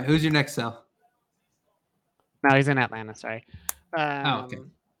 All right, who's your next sell? No, he's in Atlanta. Sorry. Okay.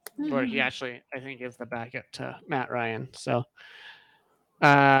 Where he actually, I think, is the backup to Matt Ryan. So,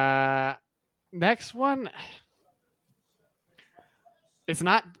 next one. It's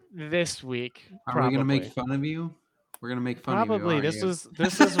not this week. Are we gonna make fun of you? We're gonna make fun Probably. of you. This is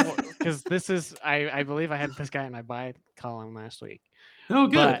because this is I believe I had this guy in my buy column last week. Oh,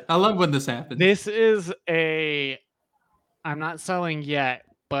 good. But I love when this happens. This is I'm not selling yet,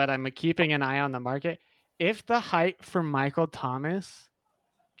 but I'm keeping an eye on the market. If the hype for Michael Thomas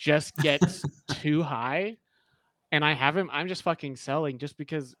just gets too high, and I have him, I'm just fucking selling just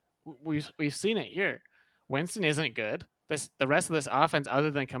because we've seen it here. Winston isn't good. The rest of this offense,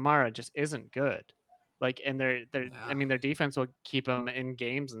 other than Kamara, just isn't good. Like, and I mean, their defense will keep them in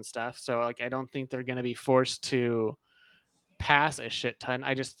games and stuff. So, like, I don't think they're going to be forced to pass a shit ton.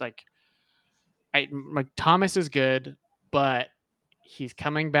 I just like Thomas is good, but he's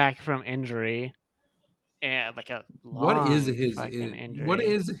coming back from injury, and like a What is his injury. What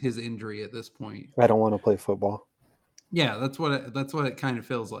is his injury at this point? I don't want to play football. Yeah, that's what it kind of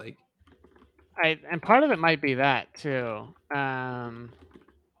feels like. And part of it might be that too.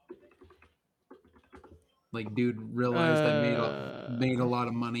 Like, dude realized I made a lot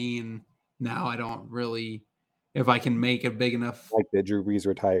of money, and now I don't really. If I can make a big enough, like that Drew Brees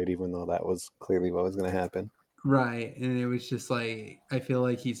retired, even though that was clearly what was going to happen. Right, and it was just like I feel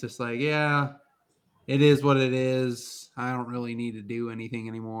like he's just like, yeah, it is what it is. I don't really need to do anything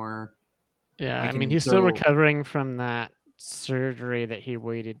anymore. Yeah, I mean, he's still recovering from that surgery that he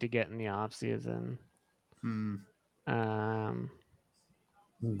waited to get in the off season.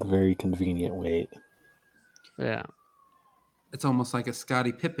 Very convenient wait. Yeah, it's almost like a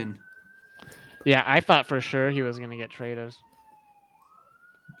Scottie Pippen. Yeah, I thought for sure he was going to get traded.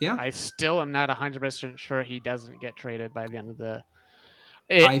 Yeah, I still am not 100% sure he doesn't get traded by the end of the.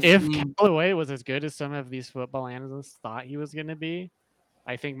 If Callaway was as good as some of these football analysts thought he was going to be,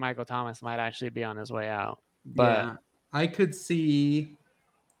 I think Michael Thomas might actually be on his way out. But yeah, I could see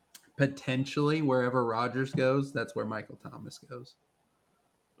potentially wherever Rodgers goes, that's where Michael Thomas goes.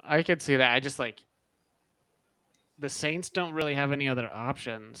 I could see that. I just like the Saints don't really have any other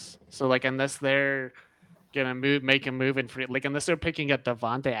options. So like unless they're gonna make a move in free, like unless they're picking up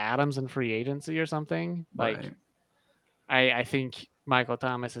Devontae Adams in free agency or something, like right. I think Michael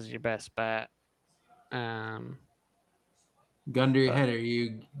Thomas is your best bet. Gun to your head, are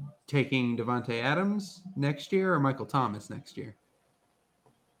you taking Devontae Adams next year or Michael Thomas next year?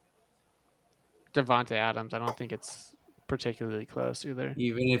 Devontae Adams. I don't think it's particularly close either.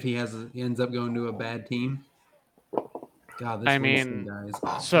 Even if he ends up going to a bad team. God, this Winston guy is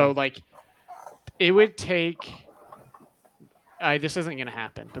awful. So like, it would take. This isn't going to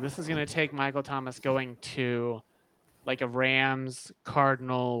happen, but this is going to take Michael Thomas going to, like a Rams,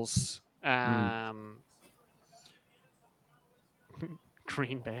 Cardinals,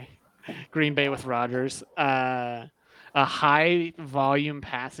 Green Bay with Rodgers, a high volume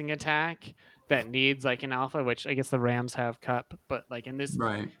passing attack that needs like an alpha, which I guess the Rams have Cup, but like in this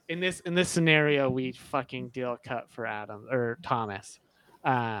scenario, we fucking deal Cup for Adams or Thomas.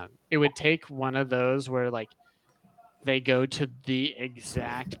 It would take one of those where like they go to the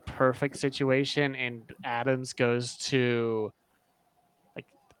exact perfect situation, and Adams goes to like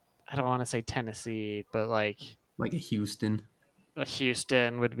I don't want to say Tennessee, but like Like a Houston,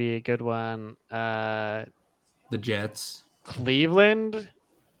 Houston would be a good one. the Jets. Cleveland,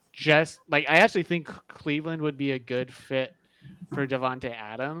 just like I actually think Cleveland would be a good fit for Devonte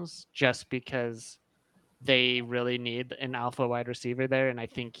Adams, just because they really need an alpha wide receiver there, and I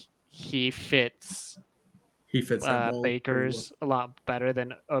think he fits He fits that mold pretty Baker's a lot better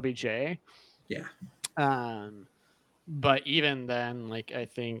than OBJ. well. Yeah. But even then, like I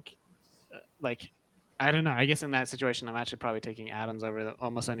think, like I don't know. I guess in that situation, I'm actually probably taking Adams over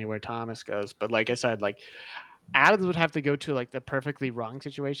almost anywhere Thomas goes. But like I said, like Adams would have to go to like the perfectly wrong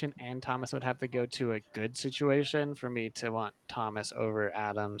situation, and Thomas would have to go to a good situation for me to want Thomas over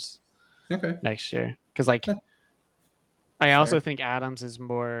Adams Okay. next year. Because like That's I also fair. think Adams is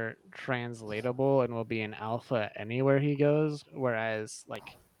more translatable and will be an alpha anywhere he goes, whereas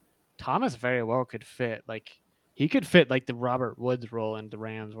like Thomas very well could fit like he could fit like the Robert Woods role in the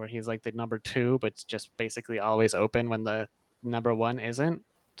Rams where he's like the number 2 but it's just basically always open when the number 1 isn't.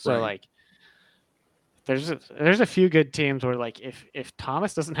 So Right. like there's a few good teams where like if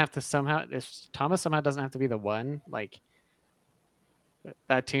Thomas doesn't have to somehow doesn't have to be the one, like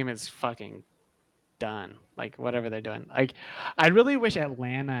that team is fucking done. Like whatever they're doing. Like I really wish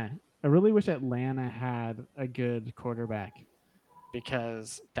Atlanta had a good quarterback.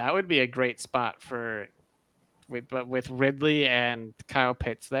 because that would be a great spot for with Ridley and Kyle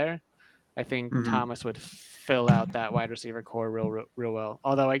Pitts there. I think Mhm. Thomas would fill out that wide receiver core real well.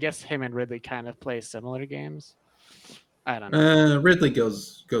 Although I guess him and Ridley kind of play similar games. I don't know. Ridley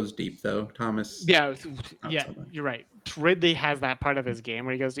goes deep though. Thomas. Yeah, not yeah, so much. you're right. Ridley has that part of his game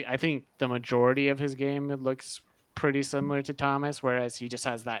where he goes. I think the majority of his game looks pretty similar to Thomas, whereas he just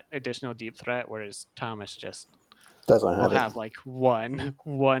has that additional deep threat. Whereas Thomas just Doesn't will have it. have like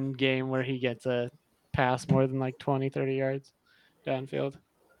one game where he gets a pass more than like 20, 30 yards downfield.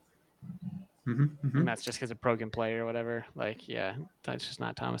 And that's just because a program player or whatever. Like, yeah, that's just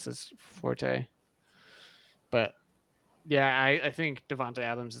not Thomas's forte. But yeah, I think Devonte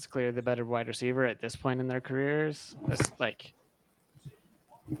Adams is clearly the better wide receiver at this point in their careers. It's like,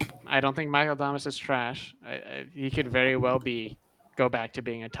 I don't think Michael Thomas is trash. He could very well go back to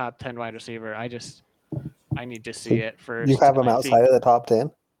being a top 10 wide receiver. I need to see it first. You have him and I outside think of the top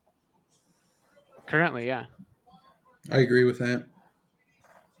 10? currently, yeah. I agree with that.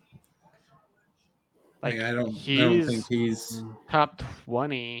 Like I don't he's think he's top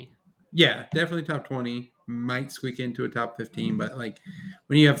 20. Yeah, definitely top 20. Might squeak into a top 15, but like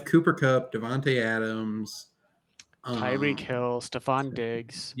when you have Cooper Kupp, Devontae Adams, Tyreek Hill, Stephon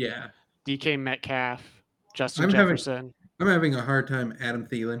Diggs, yeah, DK Metcalf, Justin I'm Jefferson. having a hard time. Adam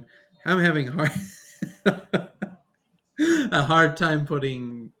Thielen. I'm having a hard time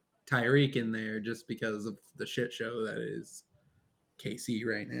putting Tyreek in there just because of the shit show that is KC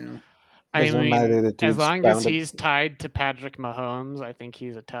right now. I Doesn't matter, mean, the as dude's long as bound to- he's tied to Patrick Mahomes, I think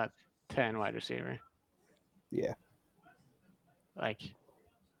he's a top 10 wide receiver. Yeah. Like,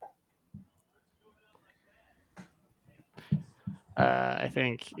 I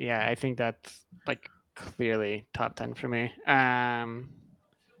think that's like clearly top 10 for me. And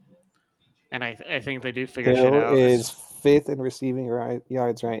I think they do figure shit Hill out. is 5th in receiving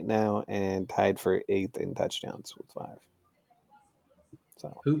yards right now and tied for 8th in touchdowns with 5.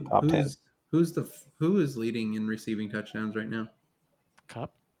 So top 10. Who is leading in receiving touchdowns right now?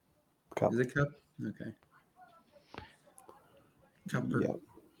 Cup. Cup. Is it Cup? Okay. Cupper. Yep.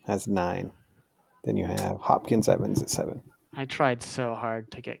 Has 9. Then you have Hopkins Evans at 7. I tried so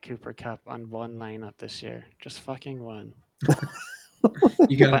hard to get Cooper Kupp on one lineup this year. Just fucking one.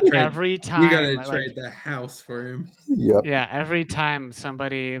 You gotta But trade. every time, You gotta like, trade the house for him. Yep. yeah, every time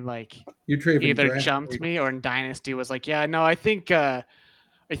somebody like You trade either jumped me or in Dynasty was like, yeah, no, I think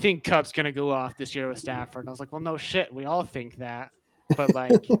Kupp's gonna go off this year with Stafford. And I was like, well, no shit, we all think that, but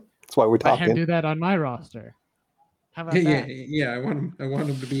like, That's why we're Let him talking. do that on my roster. how about Yeah, that? yeah. I want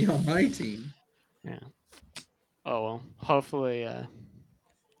him to be on my team. Yeah. Oh well, hopefully.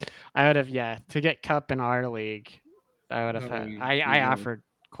 I would have to get Kupp in our league. I would have. Oh, you I know. offered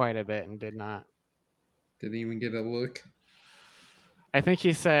quite a bit and did not. Didn't even get a look. I think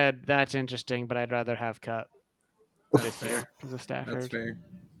he said that's interesting, but I'd rather have Kupp this year because of Stafford. That's fair.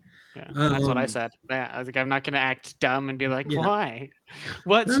 Yeah, that's what I Um, said. Yeah, I was like, I'm not gonna act dumb and be like, Yeah. why?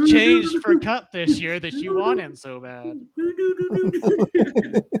 What's changed for Kupp this year that you want him so bad?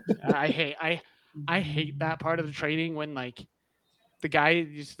 I hate that part of the trading when like the guy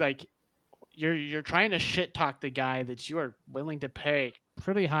is like you're trying to shit talk the guy that you are willing to pay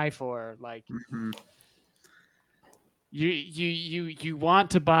pretty high for. Like Mhm. you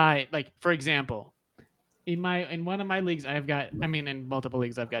want to buy, like, for example, in one of my leagues in multiple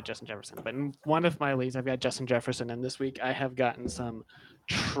leagues I've got Justin Jefferson, but in one of my leagues I've got Justin Jefferson, and this week I have gotten some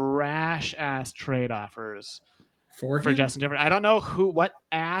trash ass trade offers For for him? Justin Jefferson. I don't know what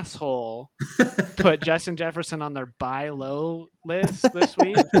asshole put Justin Jefferson on their buy low list this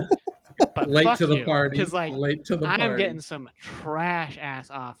week, but Late fuck to the you, party. because like Late to the party. I'm getting some trash ass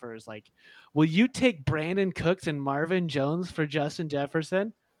offers. Like, will you take Brandon Cooks and Marvin Jones for Justin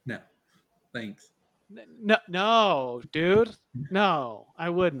Jefferson? No, thanks. No, dude. No, I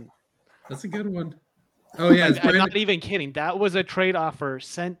wouldn't. That's a good one. Oh yeah, Like, it's I'm Brandon. not even kidding. That was a trade offer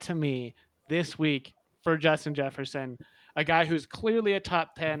sent to me this week for Justin Jefferson, a guy who's clearly a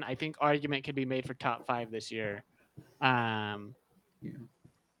top 10. I think argument could be made for top 5 this year. Yeah.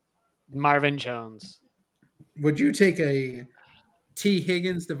 Marvin Jones. Would you take a T.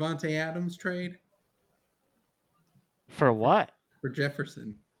 Higgins, Devontae Adams trade For what? for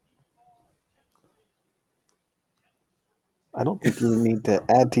Jefferson? I don't think you need to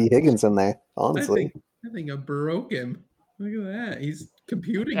add T. Higgins in there, honestly. I think I broke him. Look at that. He's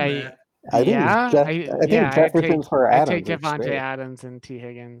computing I- that. I think Jefferson for I Adams. take is Devontae straight. Adams and T.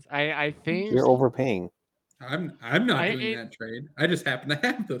 Higgins. I think You're overpaying. I'm not doing that trade. I just happen to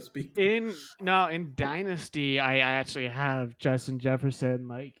have those people. in Dynasty, I actually have Justin Jefferson,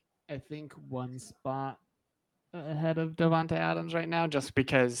 like, I think one spot ahead of Devontae Adams right now, just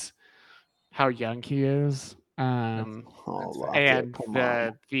because how young he is. Oh, That's Lockett, And come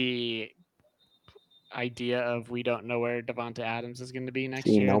on. the idea of we don't know where Devontae Adams is going to be next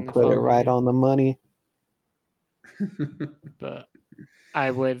You year. know, in the put it following right year. on the money. But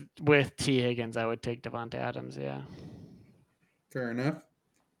I would, with T. Higgins, I would take Devontae Adams. Yeah. Fair enough.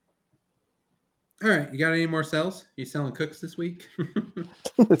 All right, you got any more sells? You selling Cooks this week?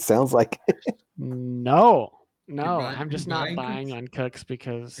 It sounds like No, buy- I'm just you're not buying buying Cooks? on Cooks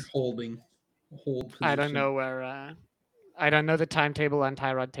because Hold position. I don't know where. I don't know the timetable on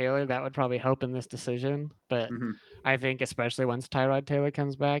Tyrod Taylor. That would probably help in this decision. But Mhm. I think especially once Tyrod Taylor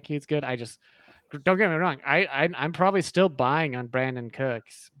comes back, he's good. Don't get me wrong. I'm probably still buying on Brandon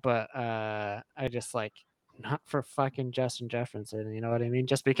Cooks, but I just like not for fucking Justin Jefferson. You know what I mean?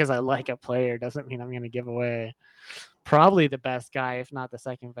 Just because I like a player doesn't mean I'm going to give away probably the best guy, if not the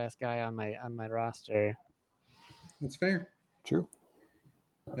second best guy on my roster. That's fair. true.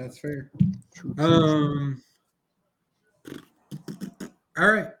 That's fair. True.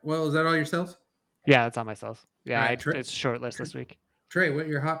 All right. Well, is that all your sells? Yeah, that's on myself. Yeah, All right, it's short list this week. Trey, what are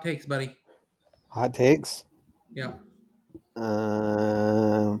your hot takes, buddy? Hot takes. Yeah.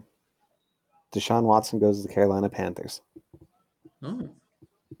 Deshaun Watson goes to the Carolina Panthers. Oh.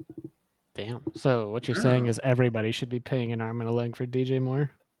 Damn. So what you're saying is everybody should be paying an arm and a leg for DJ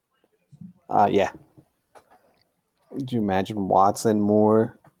Moore? Yeah. Would you imagine Watson,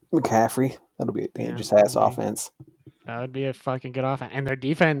 Moore, McCaffrey? That'll be a dangerous ass maybe. offense. That would be a fucking good offense. And their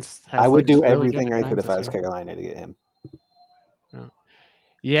defense has I would looked do really good everything at I could times if I this was year. Carolina to get him.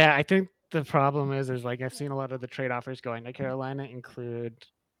 Yeah, I think the problem is like I've seen a lot of the trade offers going to Carolina include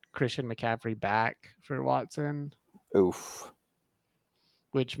Christian McCaffrey back for Watson, Oof.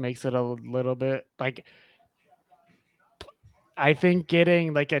 which makes it a little bit like I think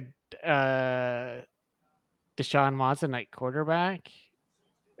getting like a Deshaun Watson at quarterback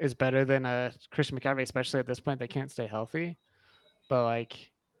is better than a Christian McCaffrey, especially at this point they can't stay healthy. But like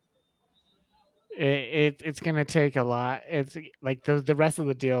it's gonna take a lot. It's like the rest of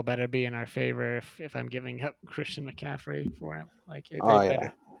the deal better be in our favor if I'm giving up Christian McCaffrey for him. Like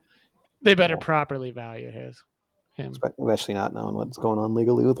they better properly value him. Especially not knowing what's going on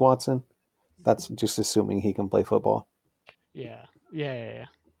legally with Watson. That's just assuming he can play football. Yeah.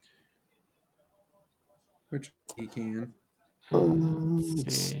 Which he can.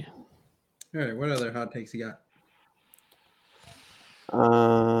 Let's see. All right. What other hot takes you got?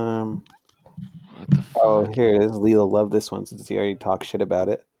 What the Oh, fuck? here it is. Leo loved this one since he already talked shit about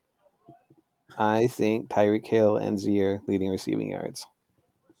it. I think Tyreek Hill ends the year leading receiving yards.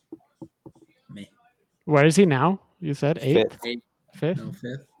 Me. Where is he now? You said eighth? Fifth? No,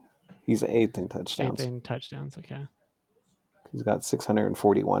 fifth. He's 8th in Eighth touchdowns. in touchdowns. Okay. He's got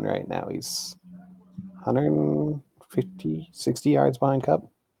 641 right now. He's 150, 60 yards behind Cup.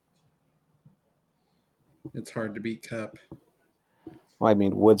 It's hard to beat Cup. Well, I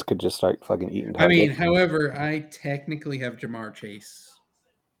mean, Woods could just start fucking eating I mean, targets. however, I technically have Jamar Chase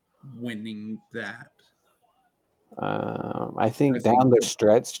winning that. I think down the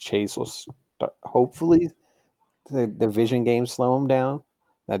stretch, Chase will start. Hopefully, the vision game slow him down.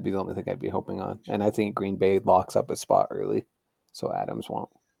 That'd be the only thing I'd be hoping on. And I think Green Bay locks up a spot early. so Adams won't.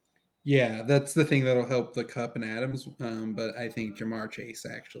 Yeah, that's the thing that'll help the Cup and Adams. But I think Jamar Chase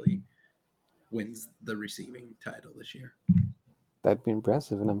actually wins the receiving title this year. That'd be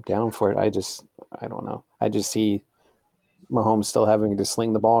impressive, and I'm down for it. I don't know. I just see Mahomes still having to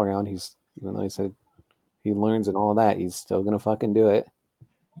sling the ball around. Even though he said he learns and all that, he's still gonna fucking do it.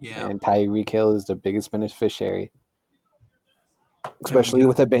 Yeah. And Tyreek Hill is the biggest beneficiary, especially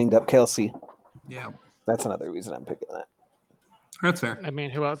with a banged up Kelsey. Yeah. That's another reason I'm picking that. That's fair. I mean,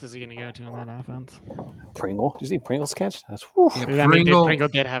 who else is he going to go to in that offense? Pringle. Did you see Pringle's catch? That's whew. Yeah, I mean, Pringle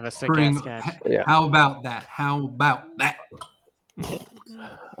did have a sick ass Pringle- catch. Yeah. How about that? How about that?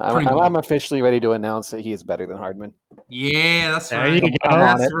 I'm officially ready to announce that he is better than Hardman. Yeah, that's There right. you go. I'm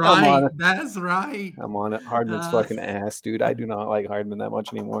on That's it. I'm on right. it. That's right. I'm on it. Hardman's fucking ass, dude. I do not like Hardman that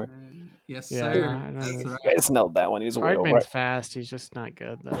much anymore. Yes, Yeah, sir. I know. That's You right. guys nailed that one. He's way over. Hardman's fast. He's just not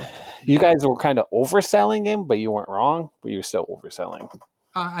good though. You guys were kind of overselling him, but you weren't wrong. But you're still overselling.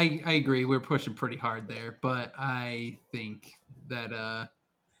 I agree. We're pushing pretty hard there, but I think that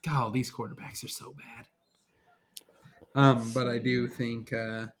God, these quarterbacks are so bad. But I do think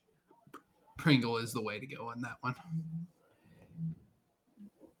Pringle is the way to go on that one.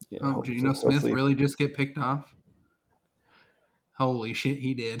 Yeah, Oh, Geno Smith really just get picked off? Holy shit,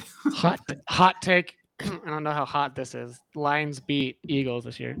 he did. Hot take. I don't know how hot this is. Lions beat Eagles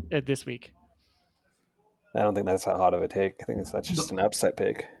this week. I don't think that's how hot of a take. I think that's just an upset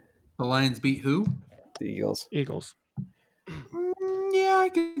pick. The Lions beat who? The Eagles. Eagles. Yeah, I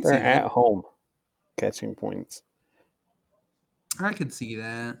can see They're at that. home, catching points. I could see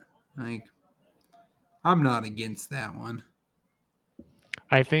that. Like, I'm not against that one.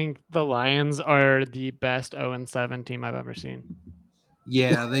 I think the Lions are the best 0-7 team I've ever seen.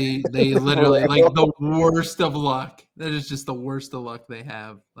 Yeah, they literally like the worst of luck. That is just the worst of luck they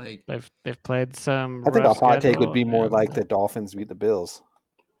have. Like, They've played some. I think a rough hot take would be schedule, more and like the Dolphins beat the Bills.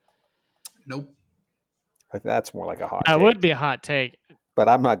 nope. Like that's more like a hot That take. would be a hot take. But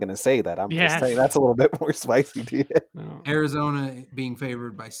I'm not going to say that. I'm Yeah. just saying that's a little bit more spicy, dude. No. Arizona being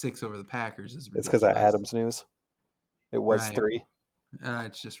favored by 6 over the Packers is It's because of ridiculous. Adams news. It was Right. 3.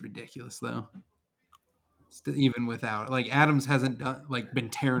 It's just ridiculous, though. Even without, like, Adams hasn't been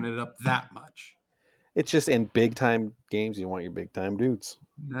tearing it up that much. It's just in big time games, you want your big time dudes.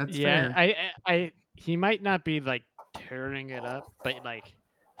 That's Yeah, fair. he might not be like tearing it up, but like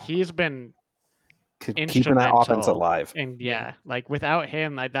he's been Keeping that offense instrumental. alive. And yeah, like without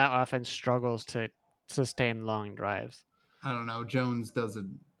him, like that offense struggles to sustain long drives. I don't know. Jones doesn't.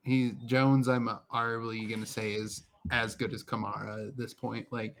 Jones. I'm arguably gonna say is as good as Kamara at this point.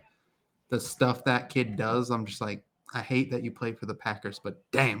 Like the stuff that kid does, I'm just like, I hate that you play for the Packers, but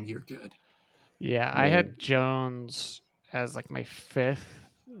damn, you're good. Yeah, I had Jones as like my 5th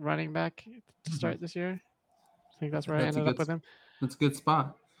running back to start this year. I think that's where I That's a ended up good with him. That's a good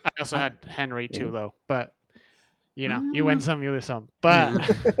spot. I also had Henry too, Yeah. though. But you know, you win some, you lose some. But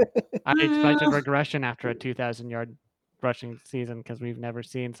I expected regression after a 2,000-yard rushing season because we've never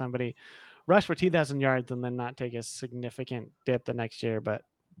seen somebody rush for 2,000 yards and then not take a significant dip the next year. But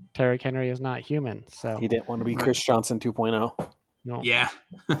Derrick Henry is not human, so He didn't want to be Chris Johnson 2.0. no. Yeah.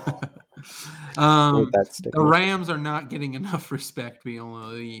 That's The Rams are not getting enough respect, being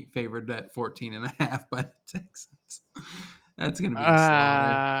only favored at 14.5 by the Texans. That's gonna be a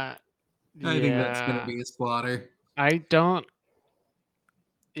slaughter. I think that's gonna be a slaughter. I don't.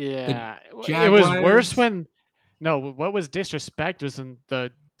 Yeah, it was Jaguars- worse when. No, what was disrespect was when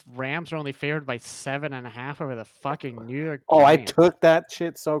the Rams were only favored by 7.5 over the fucking New York. Oh, I Giants. took that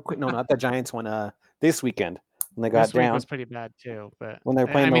shit so quick. No, not the Giants one. This weekend when they got This week down. was pretty bad too, but When they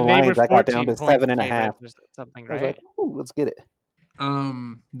were playing the they Lions, were I got down 14 to point 7.5. favorites or something, I was right? like, "Ooh, let's get it."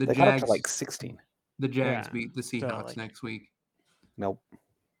 The They got up Jags to like 16. the Jags Yeah, beat the Seahawks like- next week. Nope.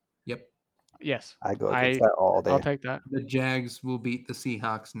 Yep. Yes, I go against that all day. I'll take that. The Jags will beat the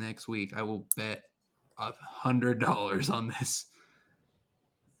Seahawks next week. I will bet $100 on this.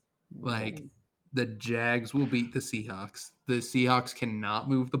 Like the Jags will beat the Seahawks. The Seahawks cannot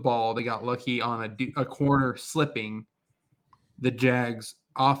move the ball. They got lucky on a corner slipping. The Jags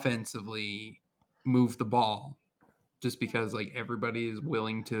offensively move the ball just because like everybody is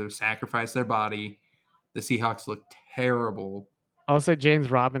willing to sacrifice their body. The Seahawks look terrible. Also, James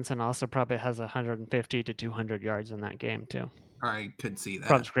Robinson also probably has 150 to 200 yards in that game too, I could see that.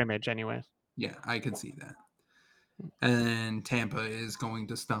 from scrimmage, anyways. Yeah, I could see that. And Tampa is going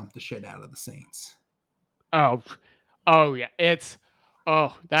to stomp the shit out of the Saints. Oh yeah,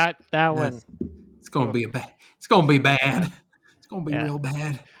 that one. It's going to be It's going to be bad. It's going to be Yeah. real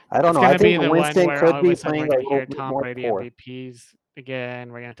bad. I don't It's know. gonna I be think the one Winston where all could of be a sudden playing we're a gonna hear little bit Tom more Brady poor. MVPs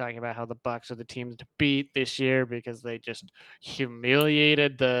again, we're going to talk about how the Bucks are the team to beat this year because they just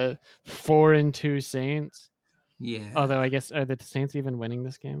humiliated the 4-2 Saints. Yeah. Although I guess are the Saints even winning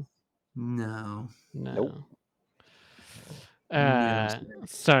this game? No. No. Nope. No,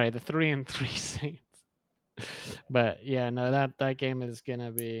 Sorry, the 3-3 Saints. But yeah, no, that game is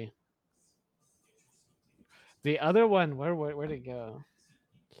gonna be the other one. Where'd it go?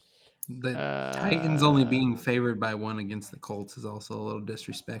 The Titans only Uh, being favored by 1 against the Colts is also a little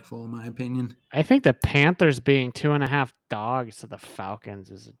disrespectful, in my opinion. I think the Panthers being 2.5 dogs to the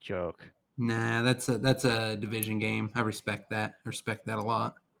Falcons is a joke. Nah, that's a division game. I respect that. I respect that a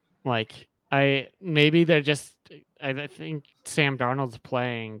lot. Like maybe they're just. I think Sam Darnold's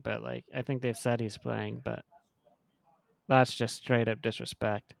playing, but like I think they've said he's playing, but that's just straight up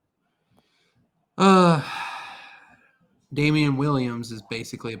disrespect. Damian Williams is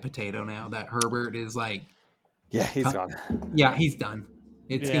basically a potato now. That Herbert is like, Yeah, he's gone. yeah, he's done.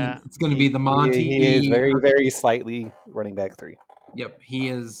 It's Yeah. gonna be the Monty. He is very, very slightly running back 3. Yep, he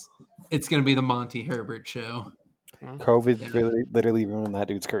is. It's gonna be the Monty Herbert show. COVID literally ruined that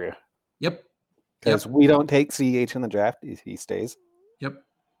dude's career. Yep. Because we don't take CH in the draft, he stays. Yep.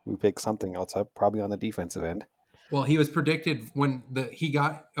 We pick something else up, probably on the defensive end. Well, he was predicted when he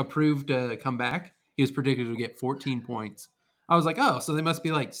got approved to come back. He was predicted to get 14 points. I was like, oh, so they must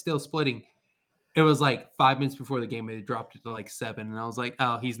be like still splitting. It was like 5 minutes before the game, they dropped it to like 7, and I was like,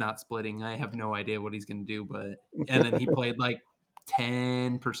 oh, he's not splitting. I have no idea what he's gonna do, and then he played like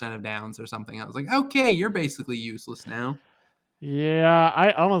 10% of downs or something. I was like, okay, you're basically useless now. Yeah,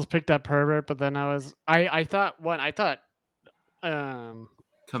 I almost picked up Herbert, but then I thought for some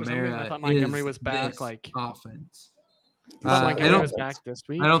reason, I Kamara thought Montgomery is was back. this Like offense. I thought I Montgomery don't- was back this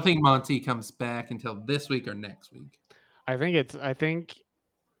week. I don't think Monty comes back until this week or next week. I think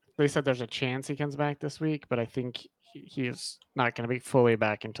they said there's a chance he comes back this week, but I think he is not going to be fully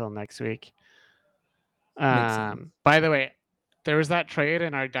back until next week. Makes sense. By the way, there was that trade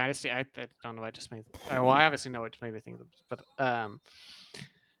in our dynasty. I don't know. I just made. Well, I obviously know what made me think of, but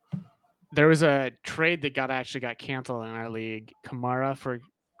there was a trade that actually got canceled in our league. Kamara for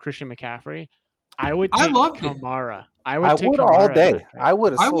Christian McCaffrey. I would take loved it. Kamara. I take would Kamara all in day. that trade. I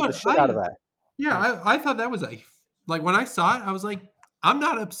would have I sold the would- shit out of that. Yeah, I thought that was like when I saw it, I was like, I'm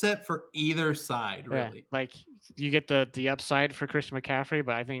not upset for either side, Yeah, really. like you get the upside for Christian McCaffrey,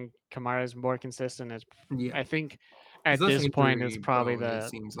 but I think Kamara is more consistent. Yeah. I think at He's less this point is injury probably prone, it the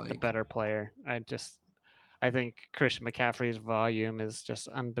seems the like. better player. I think Christian McCaffrey's volume is just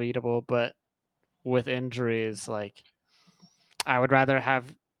unbeatable, but with injuries, like I would rather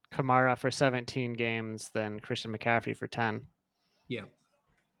have Kamara for 17 games than Christian McCaffrey for 10. Yeah.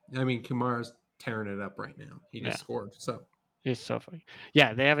 I mean, Kamara's tearing it up right now. He just Yeah. scored. So He's so funny.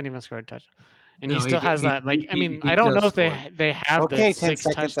 Yeah, they haven't even scored a touch. And No, he still has that. Like, I mean, I don't know if they have Okay, the 10 6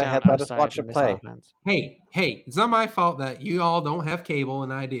 seconds touchdown ahead, let us upside watch in it this play. offense. hey, it's not my fault that you all don't have cable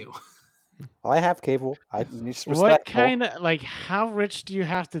and I do. I have cable. I just What respectful. kind of like how rich do you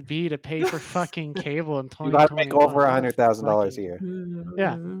have to be to pay for fucking cable in You got to make 2021? over $100,000 a Fucking- year.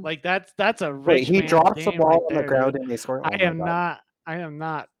 Yeah, like that's a rich. Wait, he man's drops the game ball right on the there, ground dude. and they score. Oh I my am God.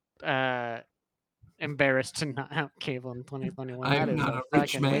 not embarrassed to not have cable in 2021. I That am is not a a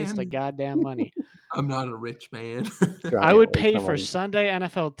rich fucking waste man. of goddamn money. I'm not a rich man. I would waste pay my for money. Sunday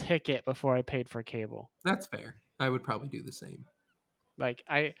NFL ticket before I paid for cable. That's fair. I would probably do the same. Like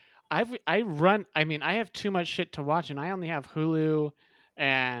I have too much shit to watch and I only have Hulu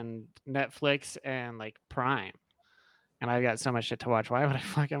and Netflix and like Prime. And I've got so much shit to watch. Why would I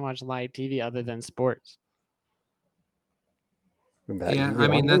fucking watch live TV other than sports? That Yeah, you I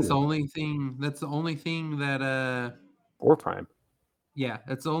mean on that's the Hulu only thing. That's the only thing that or Prime. yeah,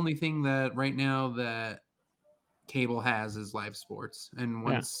 that's the only thing that right now that cable has is live sports. And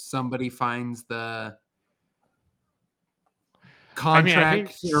once somebody finds the I think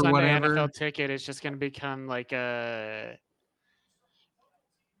contract or Sunday whatever, NFL ticket is just going to become like a.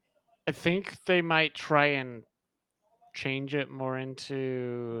 I think they might try and change it more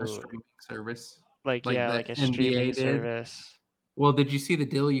into a streaming service. like like yeah, the like a NBA streaming did. service. Well, did you see the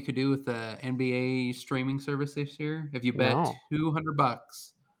deal you could do with the NBA streaming service this year? If you bet No. $200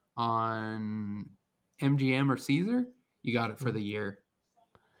 on MGM or Caesar, you got it for the year.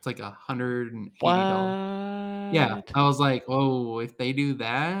 It's like $180. Yeah, What? I was like, oh, if they do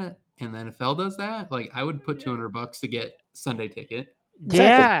that and the NFL does that, like I would put $200 to get Sunday ticket.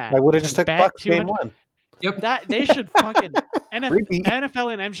 Yeah, I would have just to took bet Bucks game 200 one. Yep. That they should fucking Repeat.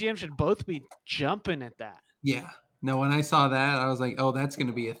 NFL and MGM should both be jumping at that. Yeah. No, when I saw that, I was like, oh, that's going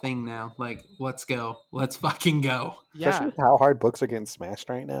to be a thing now. Like, let's go. Let's fucking go. Yeah, Especially with how hard books are getting smashed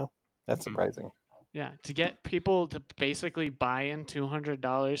right now. That's Mhm. surprising. Yeah, to get people to basically buy in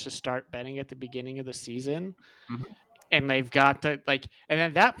 $200 to start betting at the beginning of the season, Mhm. and they've got the like, and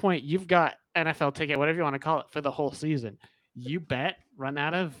at that point you've got NFL ticket, whatever you want to call it, for the whole season. You bet, run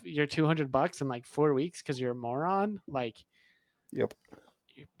out of your $200 in like 4 weeks because you're a moron. Like, Yep.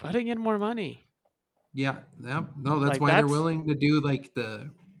 you're putting in more money. Yeah, no, that's Like, why they're that's- willing to do like the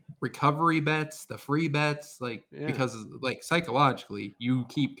recovery bets, the free bets, like Yeah. because like psychologically you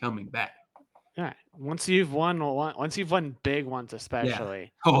keep coming back. Yeah, once you've won big ones,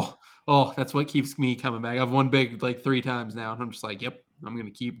 especially. Oh, that's what keeps me coming back. I've won big like 3 times now, and I'm just like, yep, I'm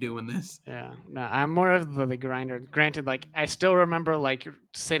gonna keep doing this. Yeah, no, I'm more of the grinder. Granted, like I still remember like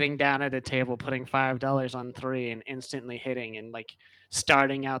sitting down at a table, putting $5 on 3, and instantly hitting, and like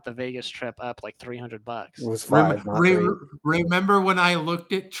starting out the Vegas trip up like $300. It was 5, not 3. Remember when I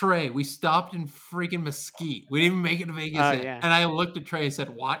looked at Trey? We stopped in freaking Mesquite. We didn't even make it to Vegas Oh, yet. yeah. And I looked at Trey and said,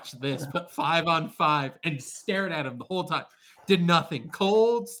 watch this. Put 5 on 5 and stared at him the whole time. Did nothing.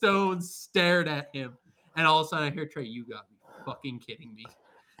 Cold stone stared at him. And all of a sudden I hear, Trey, you got me fucking kidding me.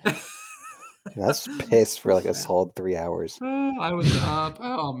 That's pissed for like a solid 3 hours. Oh, I was up.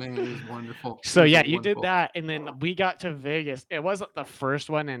 Oh, man, it was wonderful. So It was yeah, you did wonderful. that, and then we got to Vegas. It wasn't the first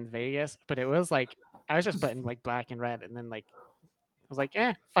one in Vegas, but it was like I was just betting like black and red, and then like I was like,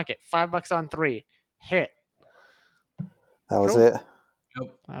 fuck it, $5 on 3, hit. That was Cool. it.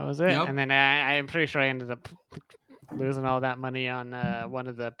 Yep. That was it. Yep. And then I'm pretty sure I ended up losing all that money on one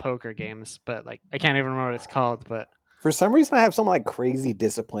of the poker games, but like I can't even remember what it's called. But For some reason, I have some like crazy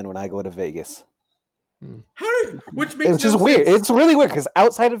discipline when I go to Vegas. Which makes It's just no weird. sense. It's really weird because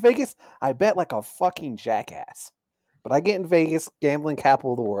outside of Vegas, I bet like a fucking jackass. But I get in Vegas, gambling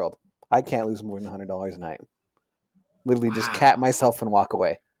capital of the world. I can't lose more than $100 a night. Literally just cap Wow. myself and walk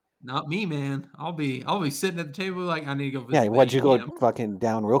away. Not me, man. I'll be sitting at the table like I need to go visit. Yeah, the why'd you go ATM. fucking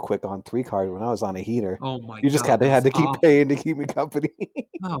down real quick on 3 card when I was on a heater? Oh my You just god, they had that to keep was awful. paying to keep me company.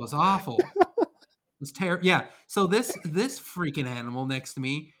 That was awful. It was terrible. Yeah. So this freaking animal next to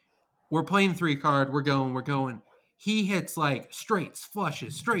me, we're playing 3 card. We're going. He hits like straights,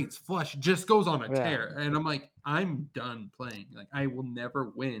 flushes, just goes on a Yeah. tear. And I'm like, I'm done playing. Like, I will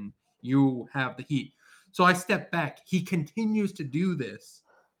never win. You have the heat. So I step back. He continues to do this.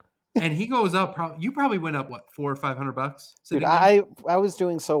 And he goes up. You probably went up, what, $400 or $500? Dude, sitting there? I was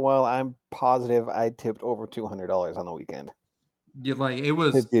doing so well. I'm positive I tipped over $200 on the weekend. Yeah, like it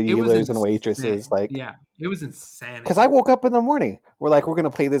was The it was dealers and waitresses, insane. like yeah, it was insane. because I woke up in the morning. We're like, we're gonna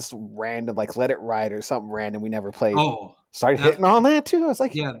play this random, like Let It Ride or something random we never played. Oh Started that- hitting on that too. I was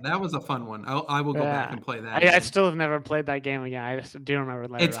like, yeah, that was a fun one. I will go back Yeah. and play that. I again. still have never played that game again. I just do remember.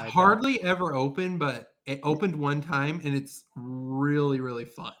 Let It It's Ride, though. hardly ever open, but it opened one time and it's really, really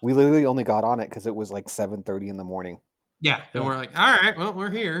fun. we literally only got on it because it was like 7:30 in the morning. Yeah, and Yeah. we're like, all right, well, we're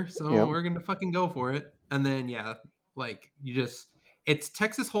here, so Yep. we're gonna fucking go for it. And then yeah, like it's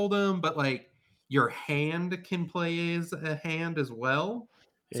Texas Hold'em, but like your hand can play as a hand as well.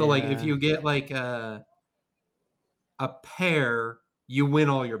 So like if Yeah. you get like a pair, you win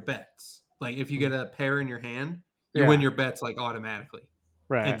all your bets. Like if you get a pair in your hand, you win Yeah. your bets like automatically.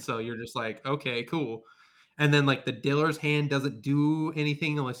 Right. And so you're just like, okay, cool. And then like the dealer's hand doesn't do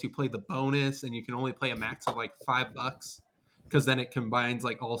anything unless you play the bonus, and you can only play a max of like $5 because then it combines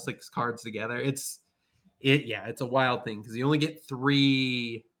like all 6 cards together. It's a wild thing because you only get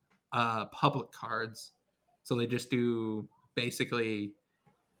 3 public cards. So they just do basically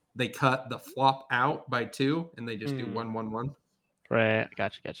they cut the flop out by 2 and they just do 1-1-1. Right.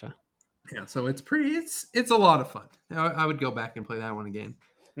 Gotcha. Yeah, so it's a lot of fun. I would go back and play that one again.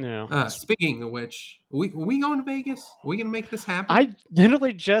 No. Speaking of which, are we going to Vegas? Are we gonna make this happen? I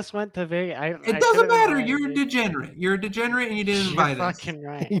literally just went to Vegas. It doesn't matter. You're a degenerate. You're a degenerate, and you didn't invite us. Fucking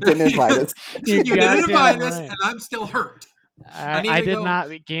right. He didn't invite us. You You're didn't invite goddamn us, right. and I'm still hurt. need I to did go- not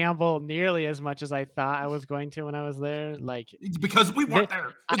gamble nearly as much as I thought I was going to when I was there. Like It's because we weren't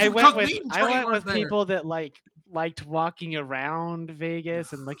there. It's I because went me with and I Trey went weren't with there. people that liked walking around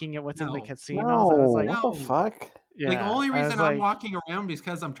Vegas and looking at what's in the No. casinos. No, I was like, what No. the fuck? yeah. Like the only I was reason I'm like, walking around is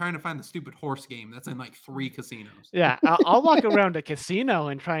because I'm trying to find the stupid horse game that's in like 3 casinos. Yeah, I'll walk around a casino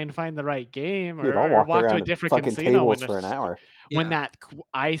and try and find the right game, Dude, or, I'll or walk walk to a around different fucking casino when, tables for an hour. when Yeah. that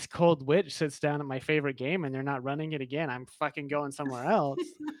ice cold witch sits down at my favorite game and they're not running it again. I'm fucking going somewhere else.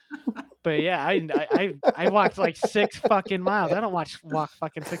 But yeah, I walked like 6 fucking miles. I don't walk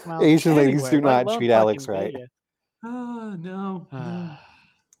fucking 6 miles. Asian ladies anywhere, do let not alone treat Alex fucking right. Vegas. Oh no. no.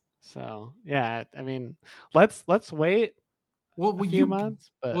 So yeah, I mean, let's wait Well, a will few you months.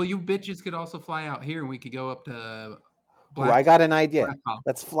 But well you bitches could also fly out here and we could go up to Ooh, I got an idea. Black Hawk.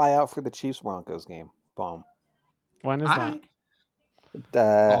 Let's fly out for the Chiefs Broncos game. Boom. when is All that? right.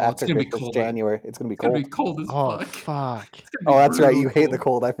 After gonna be Christmas, cold. January. It's gonna be It's gonna cold. be cold as Oh fuck. fuck! It's gonna be Oh, that's right. brutal You hate the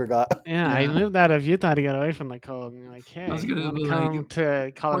cold. cold. I forgot. Yeah, I Yeah. moved out of Utah to get away from the cold. And you're like, hey, was you gonna want to be like, come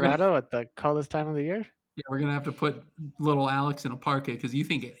to Colorado at the coldest time of the year? Yeah, we're gonna have to put little Alex in a parka because you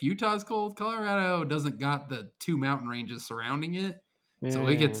think Utah's cold. Colorado doesn't got the 2 mountain ranges surrounding it, so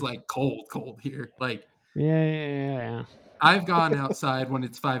it gets like cold here. Like yeah. I've gone outside when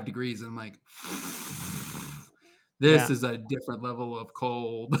it's 5 degrees and I'm like, this Yeah. is a different level of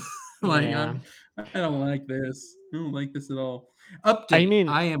cold. Like Yeah. I don't like this. I don't like this at all. Update. mean-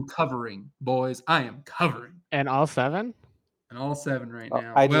 I am covering, boys. I am covering. And all 7? And all 7 right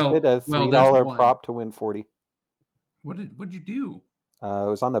now. I just did a there's $3 one. prop to win 40. What'd you do? It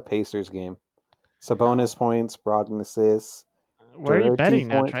was on the Pacers game. Sabonis points, Brogdon assists, Where are you Dirty betting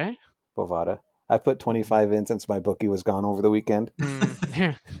now, point. Trey? Bovada. I put 25 in since my bookie was gone over the weekend.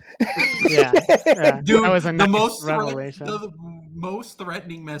 Yeah. Dude, that was a the nice most revelation. the most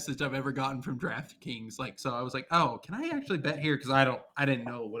threatening message I've ever gotten from DraftKings. Like, so I was like, oh, can I actually bet here? Because I didn't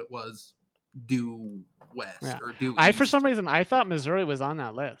know what it was. Due west Yeah. or due. For east. some reason, I thought Missouri was on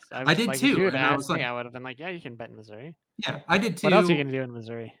that list. I did like, too, If you had and I asked was me, like- I would have been like, yeah, you can bet in Missouri. Yeah, I did too. What else are you gonna do in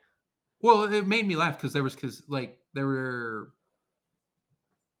Missouri? Well, it made me laugh because there were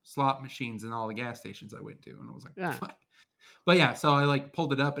slot machines in all the gas stations I went to, and I was like, Yeah. fuck. But yeah, so I like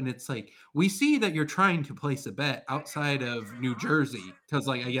pulled it up, and it's like we see that you're trying to place a bet outside of New Jersey because,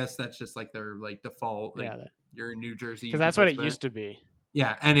 like, I guess that's just like their like default. Like, Yeah, you're in New Jersey because that's what it used to be.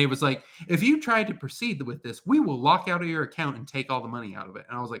 Yeah, and it was like if you try to proceed with this, we will lock out of your account and take all the money out of it.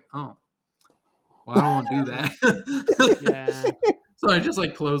 And I was like, oh, well, I don't want to do that. Yeah. So I just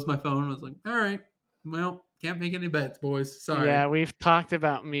like closed my phone and was like, all right, well, can't make any bets, boys. Sorry. Yeah, we've talked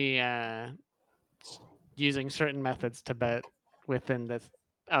about me using certain methods to bet within this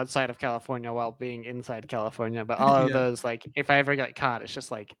outside of California while being inside California. But all of Yeah. those, like, if I ever got caught, it's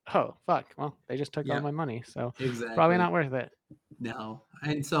just like, oh fuck, well, they just took Yeah. all my money, so Exactly. probably not worth it. No.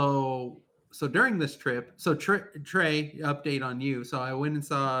 And so during this trip, Trey, update on you. So I went and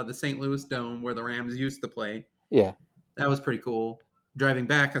saw the St. Louis Dome where the Rams used to play. Yeah. That was pretty cool. Driving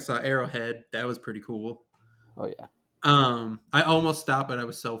back, I saw Arrowhead. That was pretty cool. Oh, yeah. I almost stopped, but I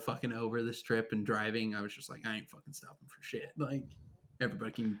was so fucking over this trip and driving. I was just like, I ain't fucking stopping for shit. Like,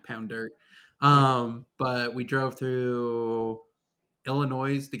 everybody can pound dirt. But we drove through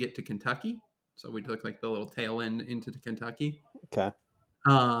Illinois to get to Kentucky. So we took like the little tail end into Kentucky. Okay.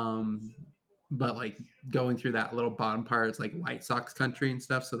 But like going through that little bottom part, it's like White Sox country and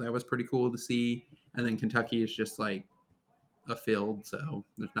stuff. So that was pretty cool to see. And then Kentucky is just like a field, so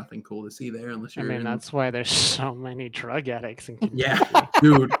there's nothing cool to see there unless I you're. mean, that's why there's so many drug addicts in Kentucky. Yeah,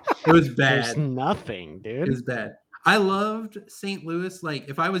 dude, it was There's bad. nothing, It dude. was bad. I loved St. Louis. Like,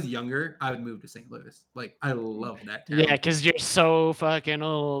 if I was younger, I would move to St. Louis. Like, I love that town. Yeah, because you're so fucking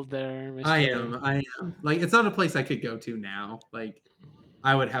old there. I Mr. am. Like, it's not a place I could go to now. Like,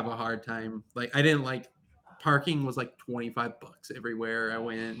 I would have a hard time. Like, I didn't like parking was like $25 everywhere I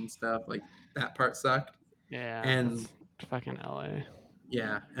went and stuff. Like, that part sucked. Yeah, And that's fucking LA.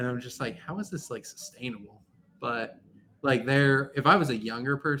 yeah, and I'm just like, how is this like sustainable? But like there, if I was a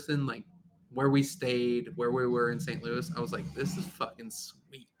younger person, like where we stayed, where we were in St. Louis, I was like, this is fucking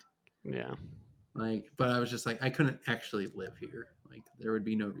sweet. Yeah. Like, but I was just like, I couldn't actually live here. Like, there would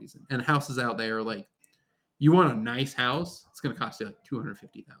be no reason. And houses out there, like, you want a nice house, it's gonna cost you like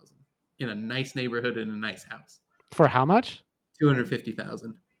 $250,000 in a nice neighborhood in a nice house. For how much?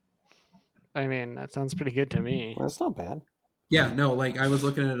 $250,000. I mean, that sounds pretty good to me. Well, that's not bad. Yeah, no, like I was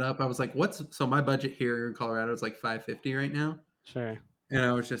looking it up. I was like, so my budget here in Colorado is like $550 right now. Sure. And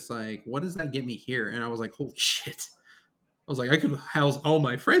I was just like, what does that get me here? And I was like, holy shit. I was like, I could house all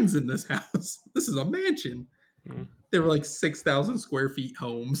my friends in this house. This is a mansion. Mhm. They were like 6,000 square feet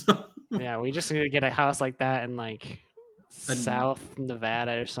homes. Yeah, we just need to get a house like that in like And- South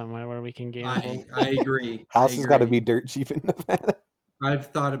Nevada or somewhere where we can gamble. I agree. House I has got to agree. be dirt cheap in Nevada. I've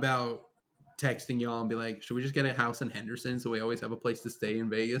thought about texting y'all and be like, should we just get a house in Henderson so we always have a place to stay in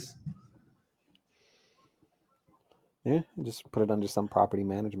Vegas? Yeah, just put it under some property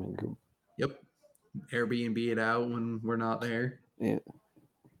management group. Yep. Airbnb it out when we're not there. Yeah.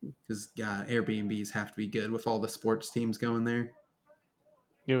 Because God, Airbnbs have to be good with all the sports teams going there.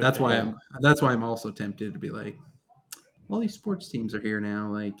 You would That's think. why I'm also tempted to be like, all these sports teams are here now.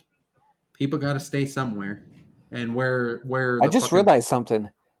 Like, people got to stay somewhere. And where I just realized something.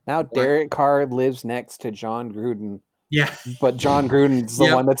 Now Derek Carr lives next to John Gruden, Yeah. but John Gruden's the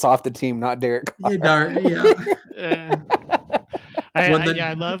Yep. one that's off the team, not Derek Carr. Yeah.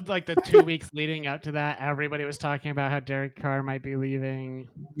 I loved like the 2 weeks leading up to that. Everybody was talking about how Derek Carr might be leaving.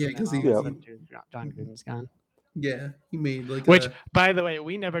 Yeah, and because then he all of a sudden, John Gruden's gone. Yeah, he made like Which, a by the way,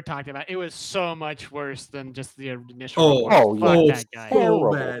 we never talked about. It was so much worse than just the initial. oh report. Oh, Fuck yeah. that guy. so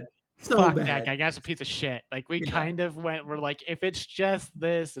Terrible. bad, so Fuck bad. that guy. Guy's a piece of shit. Like we Yeah. kind of we're like, if it's just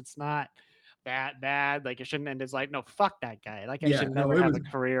this, it's not that bad. Like it shouldn't end his life. No, fuck that guy. Like I Yeah, should no, never it have was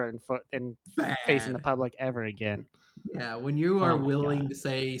a career in facing the Bad. public ever again. Yeah, when you are Oh my willing God. to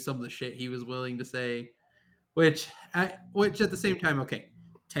say some of the shit he was willing to say, which at the same time, okay,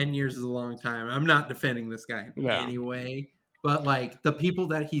 10 years is a long time. I'm not defending this guy in Yeah. any way, but like the people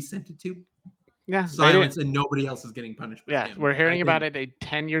that he sent it to, Yeah, they did. silence, and nobody else is getting punished. But Yeah, him. we're hearing I about think- it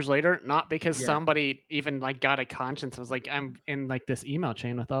 10 years later, not because Yeah. somebody even like got a conscience and was like, I'm in like this email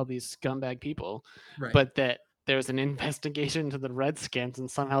chain with all these scumbag people, Right. but that there was an investigation into the Redskins, and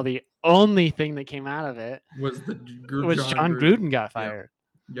somehow the only thing that came out of it was the was John Gruden got fired.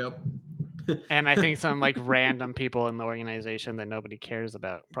 Yep. And I think some like random people in the organization that nobody cares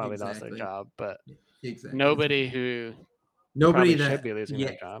about probably lost their Exactly. job, but exactly. nobody who Nobody probably that should be losing yeah,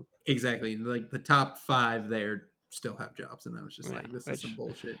 their job. exactly. Like the top 5 there still have jobs, and I was just Yeah, like, this is some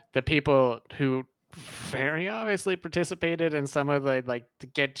bullshit. The people who very obviously participated in some of the like to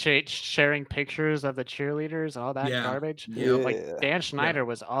get sharing pictures of the cheerleaders, all that Yeah. garbage. Yep. Like Dan Schneider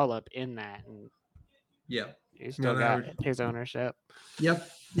was all up in that, and Yep. he still No, got that his ownership. Yep.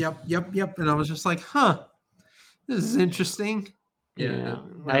 And I was just like, huh, this is interesting. Yeah, No,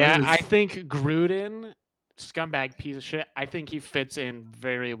 like, it was- I think Gruden, scumbag piece of shit. I think he fits in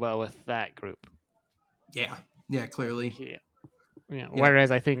very well with that group. yeah, clearly. Yeah. Yeah.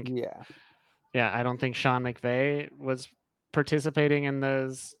 Whereas I think, Yeah. I don't think Sean McVay was participating in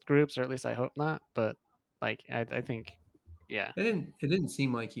those groups, or at least I hope not. But like, I think, yeah. It didn't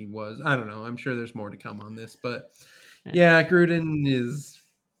seem like he was. I don't know. I'm sure there's more to come on this, but Yeah. yeah, Gruden is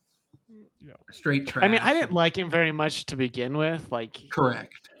straight trash. I mean, I didn't like him very much to begin with. Like,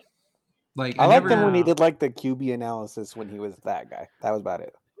 correct. Like I liked him never- when he did like the QB analysis when he was that guy. That was about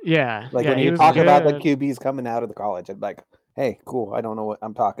it. yeah, Like yeah, when he you was talk about the good. QBs coming out of the college, I'd be like, hey, cool. I don't know what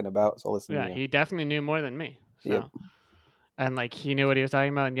I'm talking about, so listen Yeah, to you. he definitely knew more than me. So. Yep. And like he knew what he was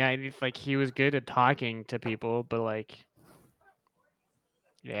talking about, and yeah, like he was good at talking to people, but like,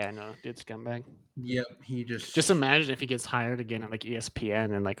 yeah, no, dude, scumbag. Yep, he Just imagine if he gets hired again at like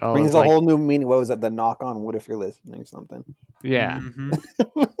ESPN and like all Brings of, a like, whole new meaning. What was it? The knock on wood if you're listening or something. yeah,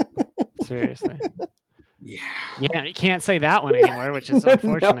 Mhm. seriously, Yeah. yeah, you can't say that one anymore, which is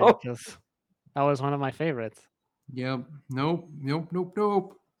unfortunate No. because that was one of my favorites. Yep. Nope.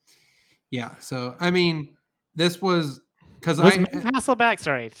 Yeah. So I mean, this was because Was I Matt Hasselbeck?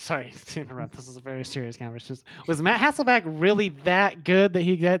 Sorry to interrupt. This is a very serious conversation. Was Matt Hasselbeck really that good that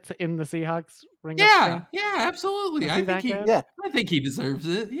he gets in the Seahawks ring? yeah, absolutely. Was I he think that he good? Yeah. I think he deserves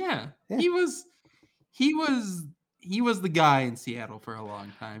it. Yeah. Yeah. He was the guy in Seattle for a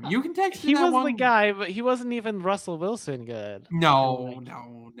long time. You can text He me that was one. the guy, but he wasn't even Russell Wilson good. No.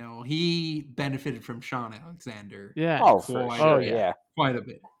 Like- He benefited from Sean Alexander Yeah. Oh, for quite sure. Oh, yeah. Yeah. quite a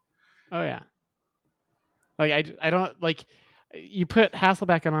bit. Oh yeah. Like I don't like you put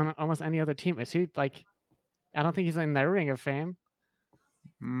Hasselbeck on almost any other team. Is he like? I don't think he's in their ring of fame.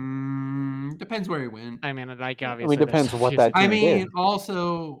 Depends where he went. I mean, like I obviously. mean, depends there's what few- that I team mean, did.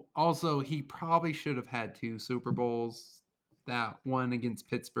 also he probably should have had 2 Super Bowls. That one against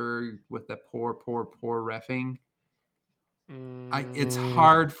Pittsburgh with the poor reffing. It's Mm,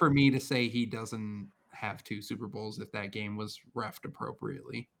 hard for me to say he doesn't have 2 Super Bowls if that game was reffed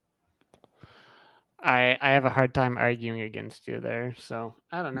appropriately. I have a hard time arguing against you there. So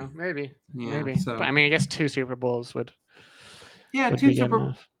I don't know. Maybe. Yeah, Maybe. so But, I mean, I guess 2 Super Bowls would. yeah, would 2 be good Super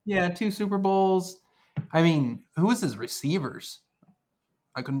enough. yeah 2 Super Bowls. I mean, who was his receivers?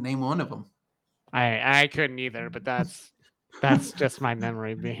 I couldn't name one of them. I couldn't either, but that's just my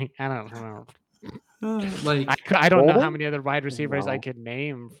memory being. I don't know. Like I don't know how Bolden? many other wide receivers I No. could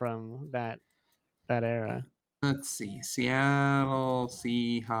name from that era. let's see, Seattle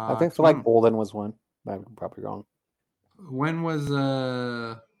Seahawks. I think so. Like Bolden was one. I'm probably wrong. when was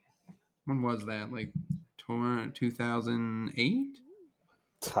that? Like 2008?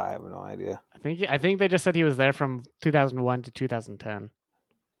 I have no idea. I think they just said he was there from 2001 to 2010.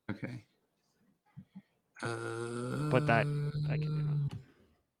 Okay. But that I can do.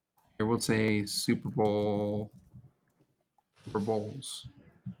 Here we'll say Super Bowls.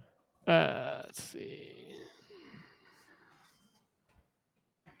 Let's see.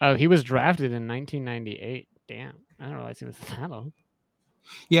 Oh, he was drafted in 1998. Damn, I don't realize he was that old.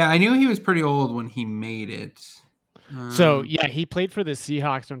 Yeah, I knew he was pretty old when he made it. So yeah, he played for the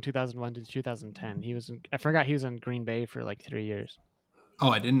Seahawks from 2001 to 2010. I forgot he was in Green Bay for like 3 years. Oh,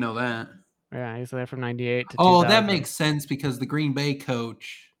 I didn't know that. Yeah, he was there from 98 to. Oh, that 2000. makes sense because the Green Bay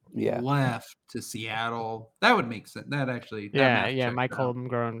coach left to Seattle. That would make sense. That actually, that Yeah, math yeah, checks Mike out.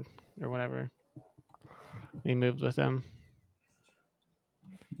 Holmgren or whatever. He moved with him.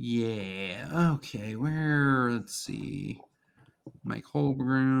 Yeah. Okay. Where? Let's see. Mike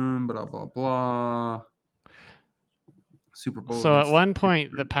Holmgren. Blah blah blah. Super Bowl. So at against one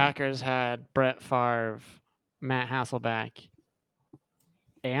point, the Pittsburgh. Packers had Brett Favre, Matt Hasselbeck,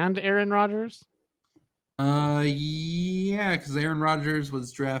 and Aaron Rodgers. Yeah, because Aaron Rodgers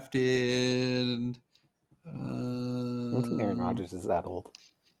was drafted. I don't think Aaron Rodgers is that old.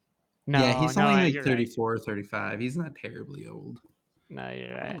 No, Yeah, he's no, only like you're 34 or 35. He's not terribly old. right. No,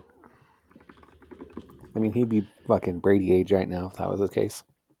 you're right. I mean, he'd be fucking Brady age right now if that was the case.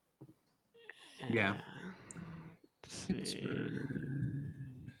 Yeah. Let's see.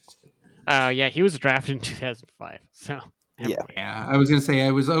 Oh, yeah, he was drafted in 2005. So Yeah. Yeah, I was going to say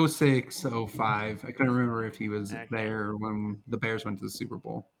I was 06, 05. I couldn't remember if he was Okay. there when the Bears went to the Super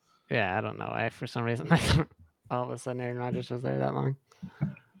Bowl. yeah, I don't know. For some reason, all of a sudden Aaron Rodgers was there that long.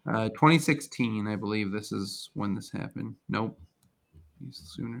 2016, I believe this is when this happened. Nope. He's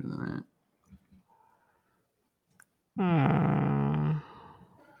sooner than that.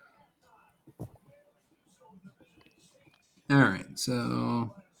 All right,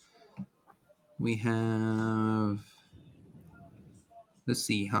 so we have the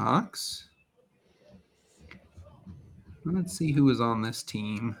Seahawks. Let's see who is on this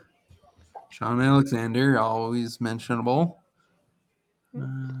team. Sean Alexander, always mentionable.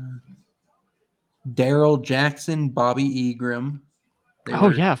 Daryl Jackson, Bobby Egram. They Oh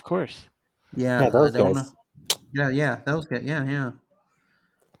were- yeah, of course. yeah. Yeah, those I don't guys. know. Yeah, those guys. Yeah.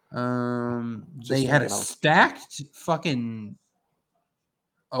 They Just had a thinking of- stacked fucking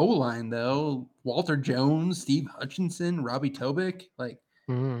O line though. Walter Jones, Steve Hutchinson, Robbie Tobick, like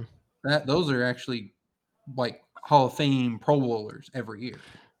Mhm. that. Those are actually like Hall of Fame Pro Bowlers every year.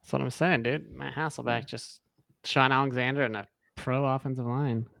 That's what I'm saying, dude. Matt Hasselbeck just Sean Alexander and a pro offensive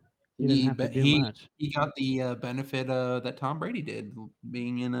line. He didn't have to do much. He got the benefit that Tom Brady did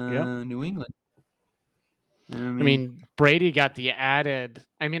being in New England. I I mean, Brady got the added.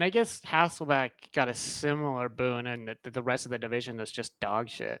 I mean, I guess Hasselbeck got a similar boon, and the rest of the division was just dog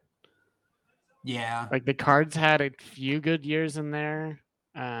shit. yeah, Like the Cards had a few good years in there,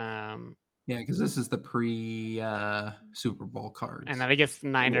 yeah, because this is the pre Super Bowl cards. and then I guess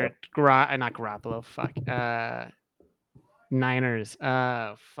not Garoppolo. Fuck, Niners.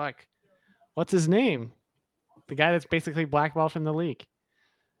 Fuck, what's his name? The guy that's basically blackballed from the league.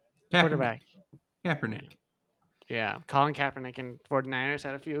 Quarterback. Kaepernick. Yeah, Colin Kaepernick and 49ers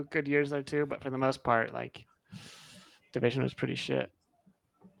had a few good years there too, but for the most part, like division was pretty shit.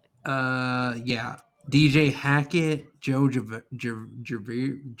 Yeah. DJ Hackett, Joe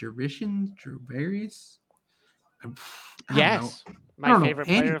Gervais. Yes, I my don't know favorite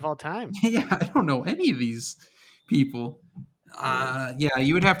any- player of all time. Yeah, I don't know any of these people. Yeah,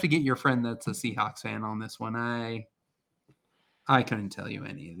 you would have to get your friend that's a Seahawks fan on this one. I couldn't tell you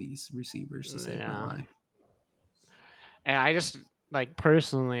any of these receivers to save my life. And I just like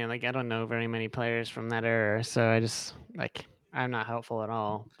personally, like I don't know very many players from that era, so I just like I'm not helpful at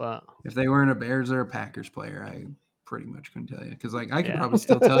all. But If they weren't a Bears or a Packers player, I pretty much couldn't tell you because like I could Yeah. probably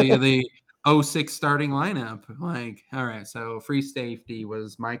still tell you the 06 starting lineup. Like, all right, so free safety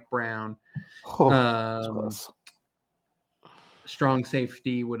was Mike Brown. Oh, that's Um, gross. strong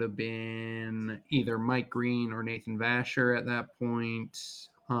safety would have been either Mike Green or Nathan Vasher at that point.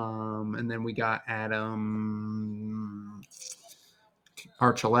 And then we got Adam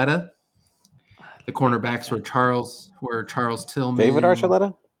Archuleta. The cornerbacks were Charles Tillman. David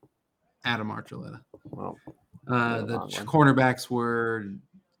Archuleta? Adam Archuleta. Well, The wrong one. cornerbacks were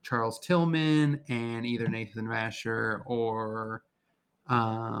Charles Tillman and either Nathan Vasher or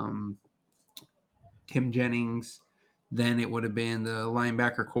Tim Jennings. Then it would have been the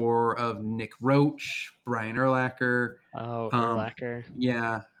linebacker core of Nick Roach, Brian Urlacher. Urlacher.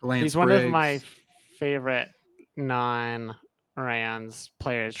 Yeah, Lance He's one Briggs. of my favorite non-Rams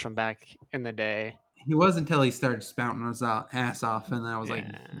players from back in the day. He was until he started spouting his ass off, and I was like,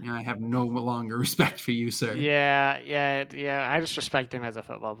 Yeah. I have no longer respect for you, sir. Yeah. I just respect him as a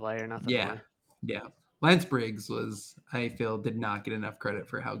football player. Nothing Yeah. more. Yeah. Lance Briggs was, I feel, did not get enough credit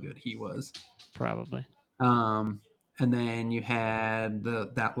for how good he was. Probably. And then you had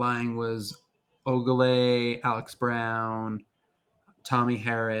that line was Ogale, Alex Brown, Tommy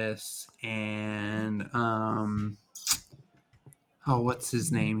Harris, and what's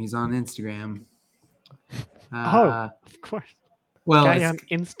his name? He's on Instagram. Of course. well, Guy it's- on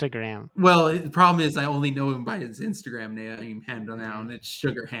Instagram. well, the problem is I only know him by his Instagram name handle now, and it's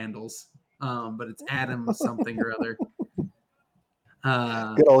Sugar Handles. But it's Adam something or other.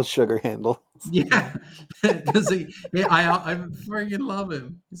 Good old sugar handle. Yeah, because I freaking love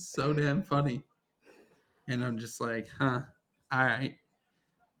him. He's so damn funny, and I'm just like, huh, all right.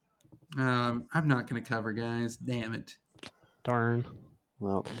 I'm not gonna cover, guys. Damn it. Darn.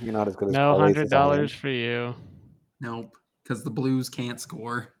 Well, you're not as good as No parlays as I am. $100 for you. Nope, because the Blues can't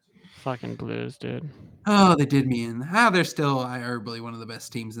score. Fucking Blues, dude. Oh, they did me in. They're still arguably one of the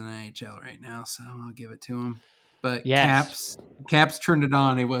best teams in the NHL right now, so I'll give it to them. But Yes. Caps turned it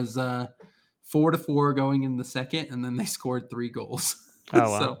on. It was 4-4 going in the second, and then they scored 3 goals. Oh,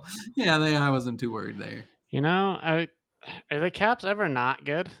 wow. So yeah, I wasn't too worried there. You know, are the Caps ever not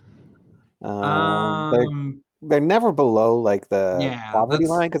good? They're never below like the Yeah, poverty that's-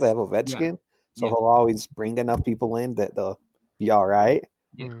 line because they have Ovechkin, so yeah. he'll always bring enough people in that they'll be all right.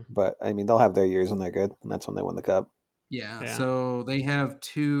 Yeah. Mm. But I mean, they'll have their years when they're good, and that's when they win the cup. Yeah, Yeah. so they have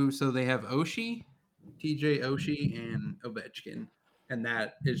 2. So they have TJ Oshie, and Ovechkin, and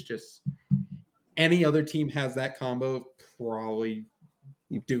that is just any other team has that combo probably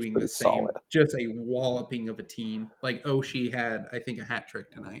doing the Pretty same. solid. Just a walloping of a team. Like Oshie had, I think, a hat trick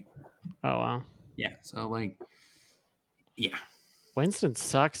tonight. Oh, wow. Yeah, so like, yeah, Winston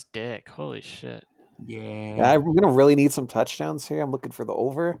sucks dick. Holy shit. yeah. I'm gonna really need some touchdowns here. I'm looking for the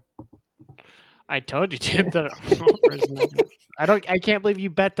over. I told you, dude. I can't believe you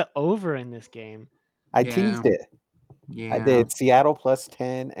bet the over in this game. I Yeah. teased it. Yeah. I did Seattle plus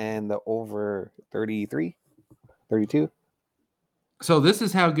 10 and the over 33, 32. So this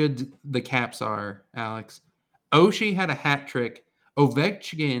is how good the Caps are, Alex. Oshie had a hat trick.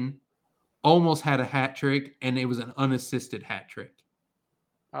 Ovechkin almost had a hat trick, and it was an unassisted hat trick.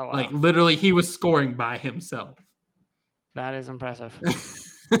 Oh, wow. Like literally, he was scoring by himself. That is impressive.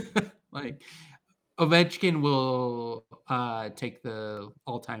 Like Ovechkin will take the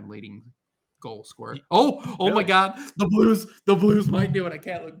all-time leading goal scorer. Oh my Really? God! The Blues might do it. I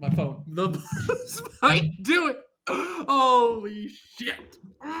can't look at my phone. The Blues might do it. Holy shit!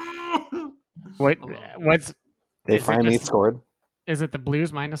 Wait, Hold on. what's They Is it finally just- scored. is it the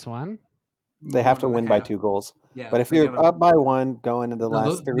Blues -1? They have to 1.5. win by 2 goals. Yeah, But if they you're gotta- up by 1 going into the No,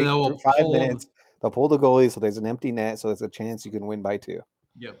 last they'll 5 pull- minutes, they'll pull the goalie, so there's an empty net, so there's a chance you can win by 2.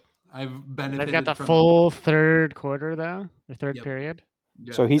 Yep, I've They've benefited. got the from, full third quarter, though, the third Yep. period.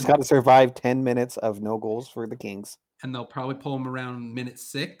 yeah, So he's and- got to survive 10 minutes of no goals for the Kings. and they'll probably pull him around minute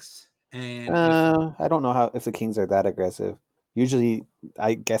 6. And if- I don't know if the Kings are that aggressive. Usually,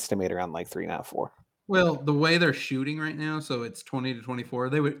 I guesstimate around like 3.5, 4. well, the way they're shooting right now, so it's 20-24.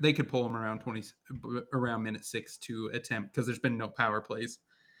 They could pull him around around minute 6 to attempt, because there's been no power plays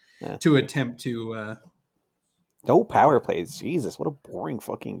Yeah. to attempt to. No power plays. Jesus, what a boring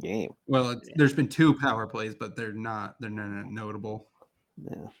fucking game. Well, there's been 2 power plays, but they're not notable.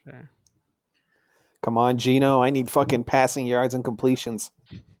 Yeah. Sure. Come on, Gino. I need fucking passing yards and completions.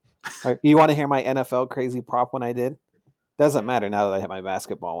 All right, you want to hear my NFL crazy prop one I did? Doesn't matter now that I have my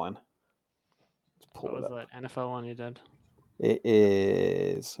basketball one. Let's pull What it was up. that NFL one you did? It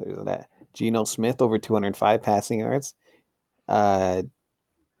is who's that? Geno Smith over 205 passing yards.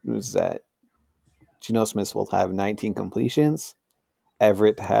 Who's that? Geno Smith will have 19 completions.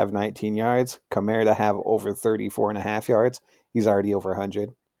 Everett to have 19 yards. Kamara to have over 34.5 yards. He's already over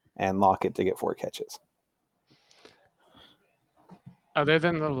 100. And Lockett to get 4 catches. Other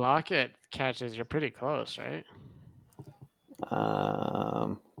than the Lockett catches, you're pretty close, right?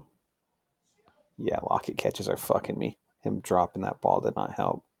 Yeah, Lockett catches are fucking me. Him dropping that ball did not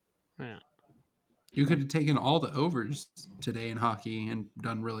help. Yeah. You could have taken all the overs today in hockey and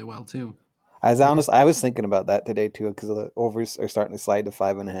done really well too. I was thinking about that today too because the overs are starting to slide to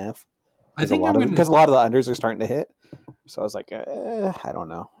 5.5. I think I'm because a gonna, lot of the unders are starting to hit. So I was like, I don't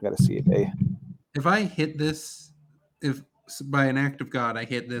know. I got to see a day. if I hit this, if by an act of God I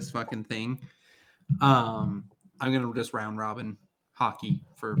hit this fucking thing, I'm gonna just round robin hockey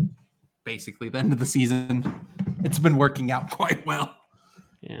for basically the end of the season. It's been working out quite well.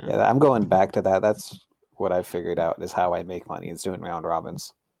 Yeah. Yeah, I'm going back to that. That's what I figured out is how I make money is doing round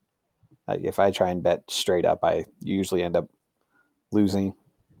robins. If I try and bet straight up, I usually end up losing.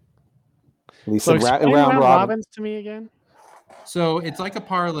 At least So in explain round robin. robins to me again. So it's like a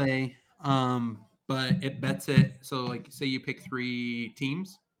parlay, but it bets it. So like, say you pick 3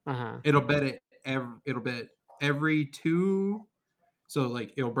 teams, Uh-huh. it'll bet it. It'll bet every 2. So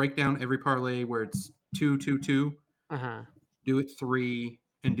like, it'll break down every parlay where it's 2, 2, 2. Uh-huh. Do it 3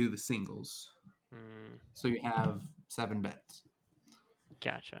 and do the singles. Mm, So you have 7 bets.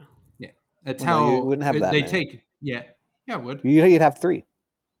 gotcha. That's Well, no, how you wouldn't have that they many. take. Yeah, I would. You'd have 3.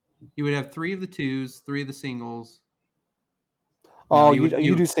 You would have 3 of the 2s, 3 of the singles. Oh, you you would-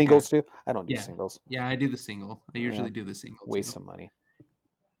 you do yeah. singles too? I don't do Yeah. singles. Yeah, I do the single. I usually Yeah. do the single. Waste too. some money.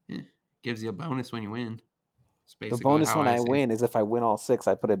 Gives you a bonus when you win. It's The basically bonus how when I see it. win is if I win all 6,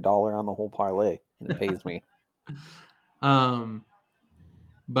 I put $1 on the whole parlay and it pays me.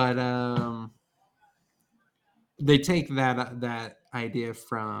 But they take that idea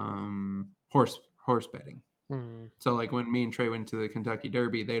from horse betting. Hmm. So like when me and Trey went to the Kentucky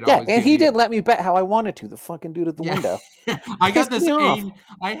Derby, they'd Yeah, always and give he you- didn't let me bet how I wanted to. The fucking dude at the Yeah. window. I got Pissed this. me off.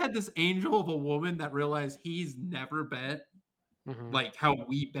 I had this angel of a woman that realized he's never bet Mhm. like how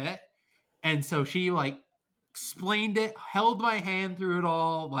we bet, and so she like explained it, held my hand through it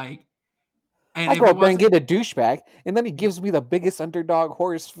all, like. And I if go it up there and wasn't, get a douchebag, and then he gives me the biggest underdog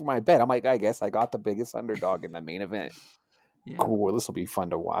horse for my bet. I'm like, I guess I got the biggest underdog in the main event. yeah, Cool, this will be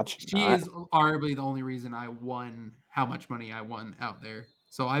fun to watch. she Not- is arguably the only reason I won how much money I won out there.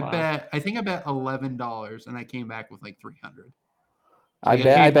 So I Wow. think I bet $11, and I came back with like 300. I Like,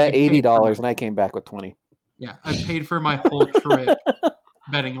 bet I paid for $80, my- and I came back with 20. Yeah, I paid for my whole trip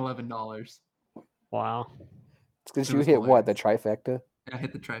betting $11. Wow. It's because It you was hit what, the trifecta? I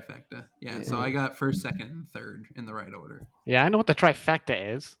hit the trifecta. Yeah, so I got first, second, and third in the right order. Yeah, I know what the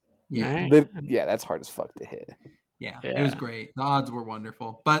trifecta is. Yeah, Right? Yeah, that's hard as fuck to hit. yeah, it was Yeah. great. The odds were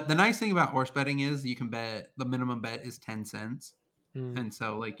wonderful. But the nice thing about horse betting is you can bet the minimum bet is 10 cents. Hmm. And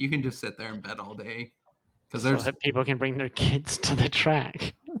so like you can just sit there and bet all day. Because So there's that people can bring their kids to the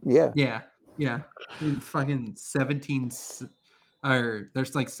track. Yeah. yeah. Fucking 17 or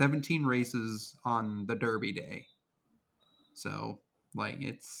there's like 17 races on the Derby day. So like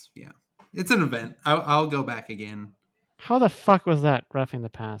it's an event. I'll go back again. How the fuck was that roughing the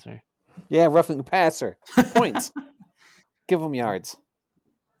passer? Yeah, roughing the passer. Points. Give them yards.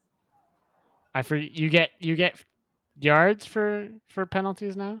 You get yards for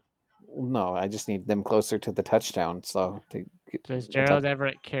penalties now? No, I just need them closer to the touchdown. So Does Gerald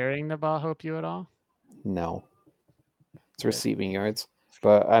Everett carrying the ball help you at all? No. It's receiving yards.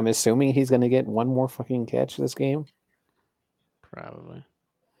 But I'm assuming he's going to get one more fucking catch this game. Probably.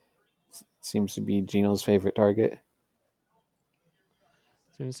 Seems to be Gino's favorite target.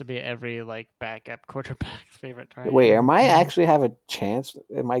 Seems to be every like backup quarterback's favorite target. Wait, am I actually have a chance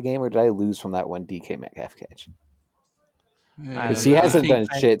in my game, or did I lose from that one DK Metcalf catch? Because he I hasn't think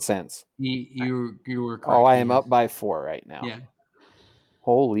done shit since. You were correct. Oh, I am He up is. by 4 right now. Yeah.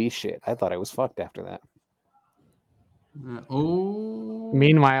 Holy shit. I thought I was fucked after that.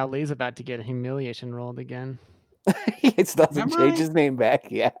 Meanwhile, Lee's about to get humiliation rolled again. He doesn't Am change I? his name back.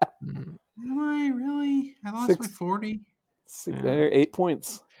 Yeah. Mm. Am I really? I lost by 40. 8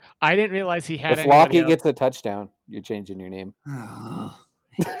 points. I didn't realize he had If anybody Lockett else. gets a touchdown, you're changing your name. Oh,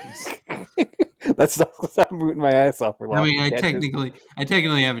 That's not, I'm rooting my ass off for I Lockett. mean, I catches.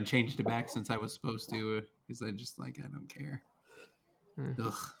 technically haven't changed it back since I was supposed to, because I just like I don't care. Hmm.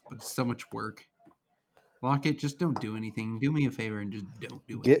 Ugh, but it's so much work. Lockett, just don't do anything. Do me a favor and just don't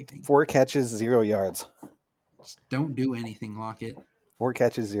do Get anything. 4 catches, 0 yards. Just don't do anything, Lockett. 4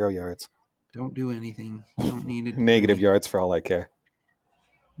 catches, 0 yards. Don't do anything. You don't need it. Negative yards for all I care.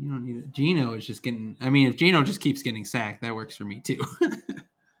 You don't need it. Gino is just getting. I mean, if Gino just keeps getting sacked, that works for me too.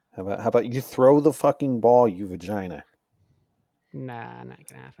 How about you throw the fucking ball, you vagina? Nah, not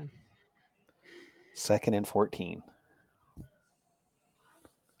gonna happen. 2nd and 14.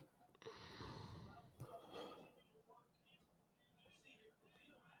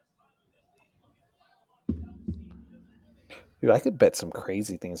 Dude, I could bet some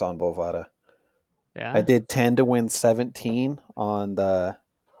crazy things on Bovada. Yeah. I did 10 to win 17 on the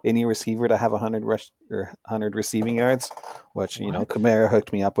any receiver to have 100 rush or 100 receiving yards, which What? Kamara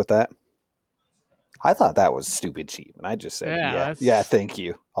hooked me up with that. I thought that was stupid cheap, and I just said, Yeah, yeah, that's- thank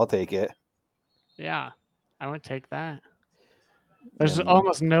you, I'll take it. Yeah. I would take that. There's And-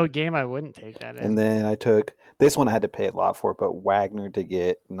 almost no game I wouldn't take that in. And then I took this one. I had to pay a lot for, but Wagner to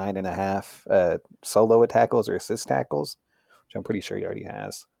get 9.5 solo tackles or assist tackles, which I'm pretty sure he already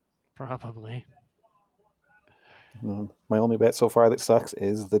has. Probably. My only bet so far that sucks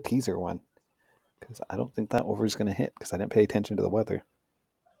is the teaser one, because I don't think that over is going to hit because I didn't pay attention to the weather.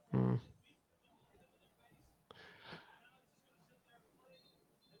 Hmm.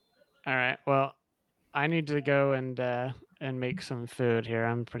 All right. Well, I need to go and make some food here.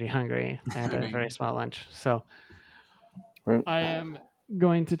 I'm pretty hungry. I had a Alright. very small lunch, so Right. I am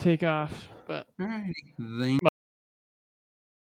going to take off. But All right.